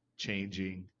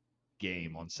program-changing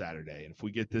game on Saturday. And if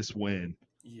we get this win,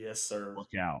 yes, sir,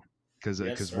 look out.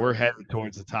 Because we're headed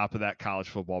towards the top of that college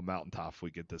football mountaintop if we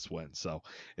get this win. So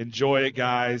enjoy it,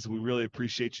 guys. We really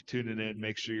appreciate you tuning in.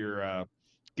 Make sure you're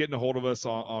getting a hold of us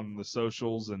on the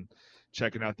socials and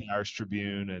checking out the Irish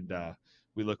Tribune. And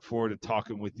we look forward to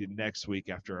talking with you next week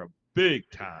after a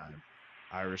big-time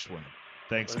Irish win.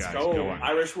 Thanks, Let's guys. go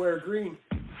Irish wear green.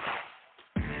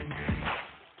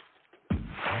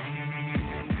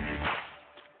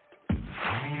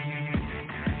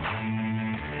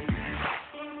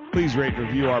 Please rate and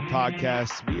review our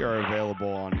podcast. We are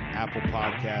available on Apple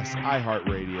Podcasts,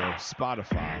 iHeartRadio,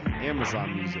 Spotify,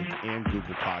 Amazon Music, and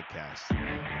Google Podcasts.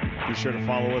 Be sure to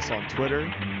follow us on Twitter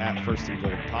at First and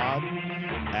Gold Pod,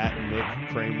 at Nick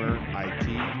Kramer IT,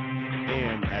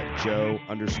 and at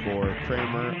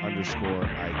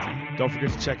Joe_Kramer_IT. Don't forget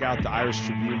to check out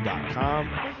theirishtribune.com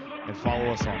and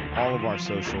follow us on all of our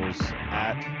socials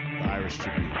at the Irish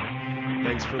Tribune.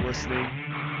 Thanks for listening,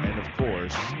 and of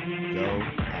course, go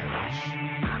Irish.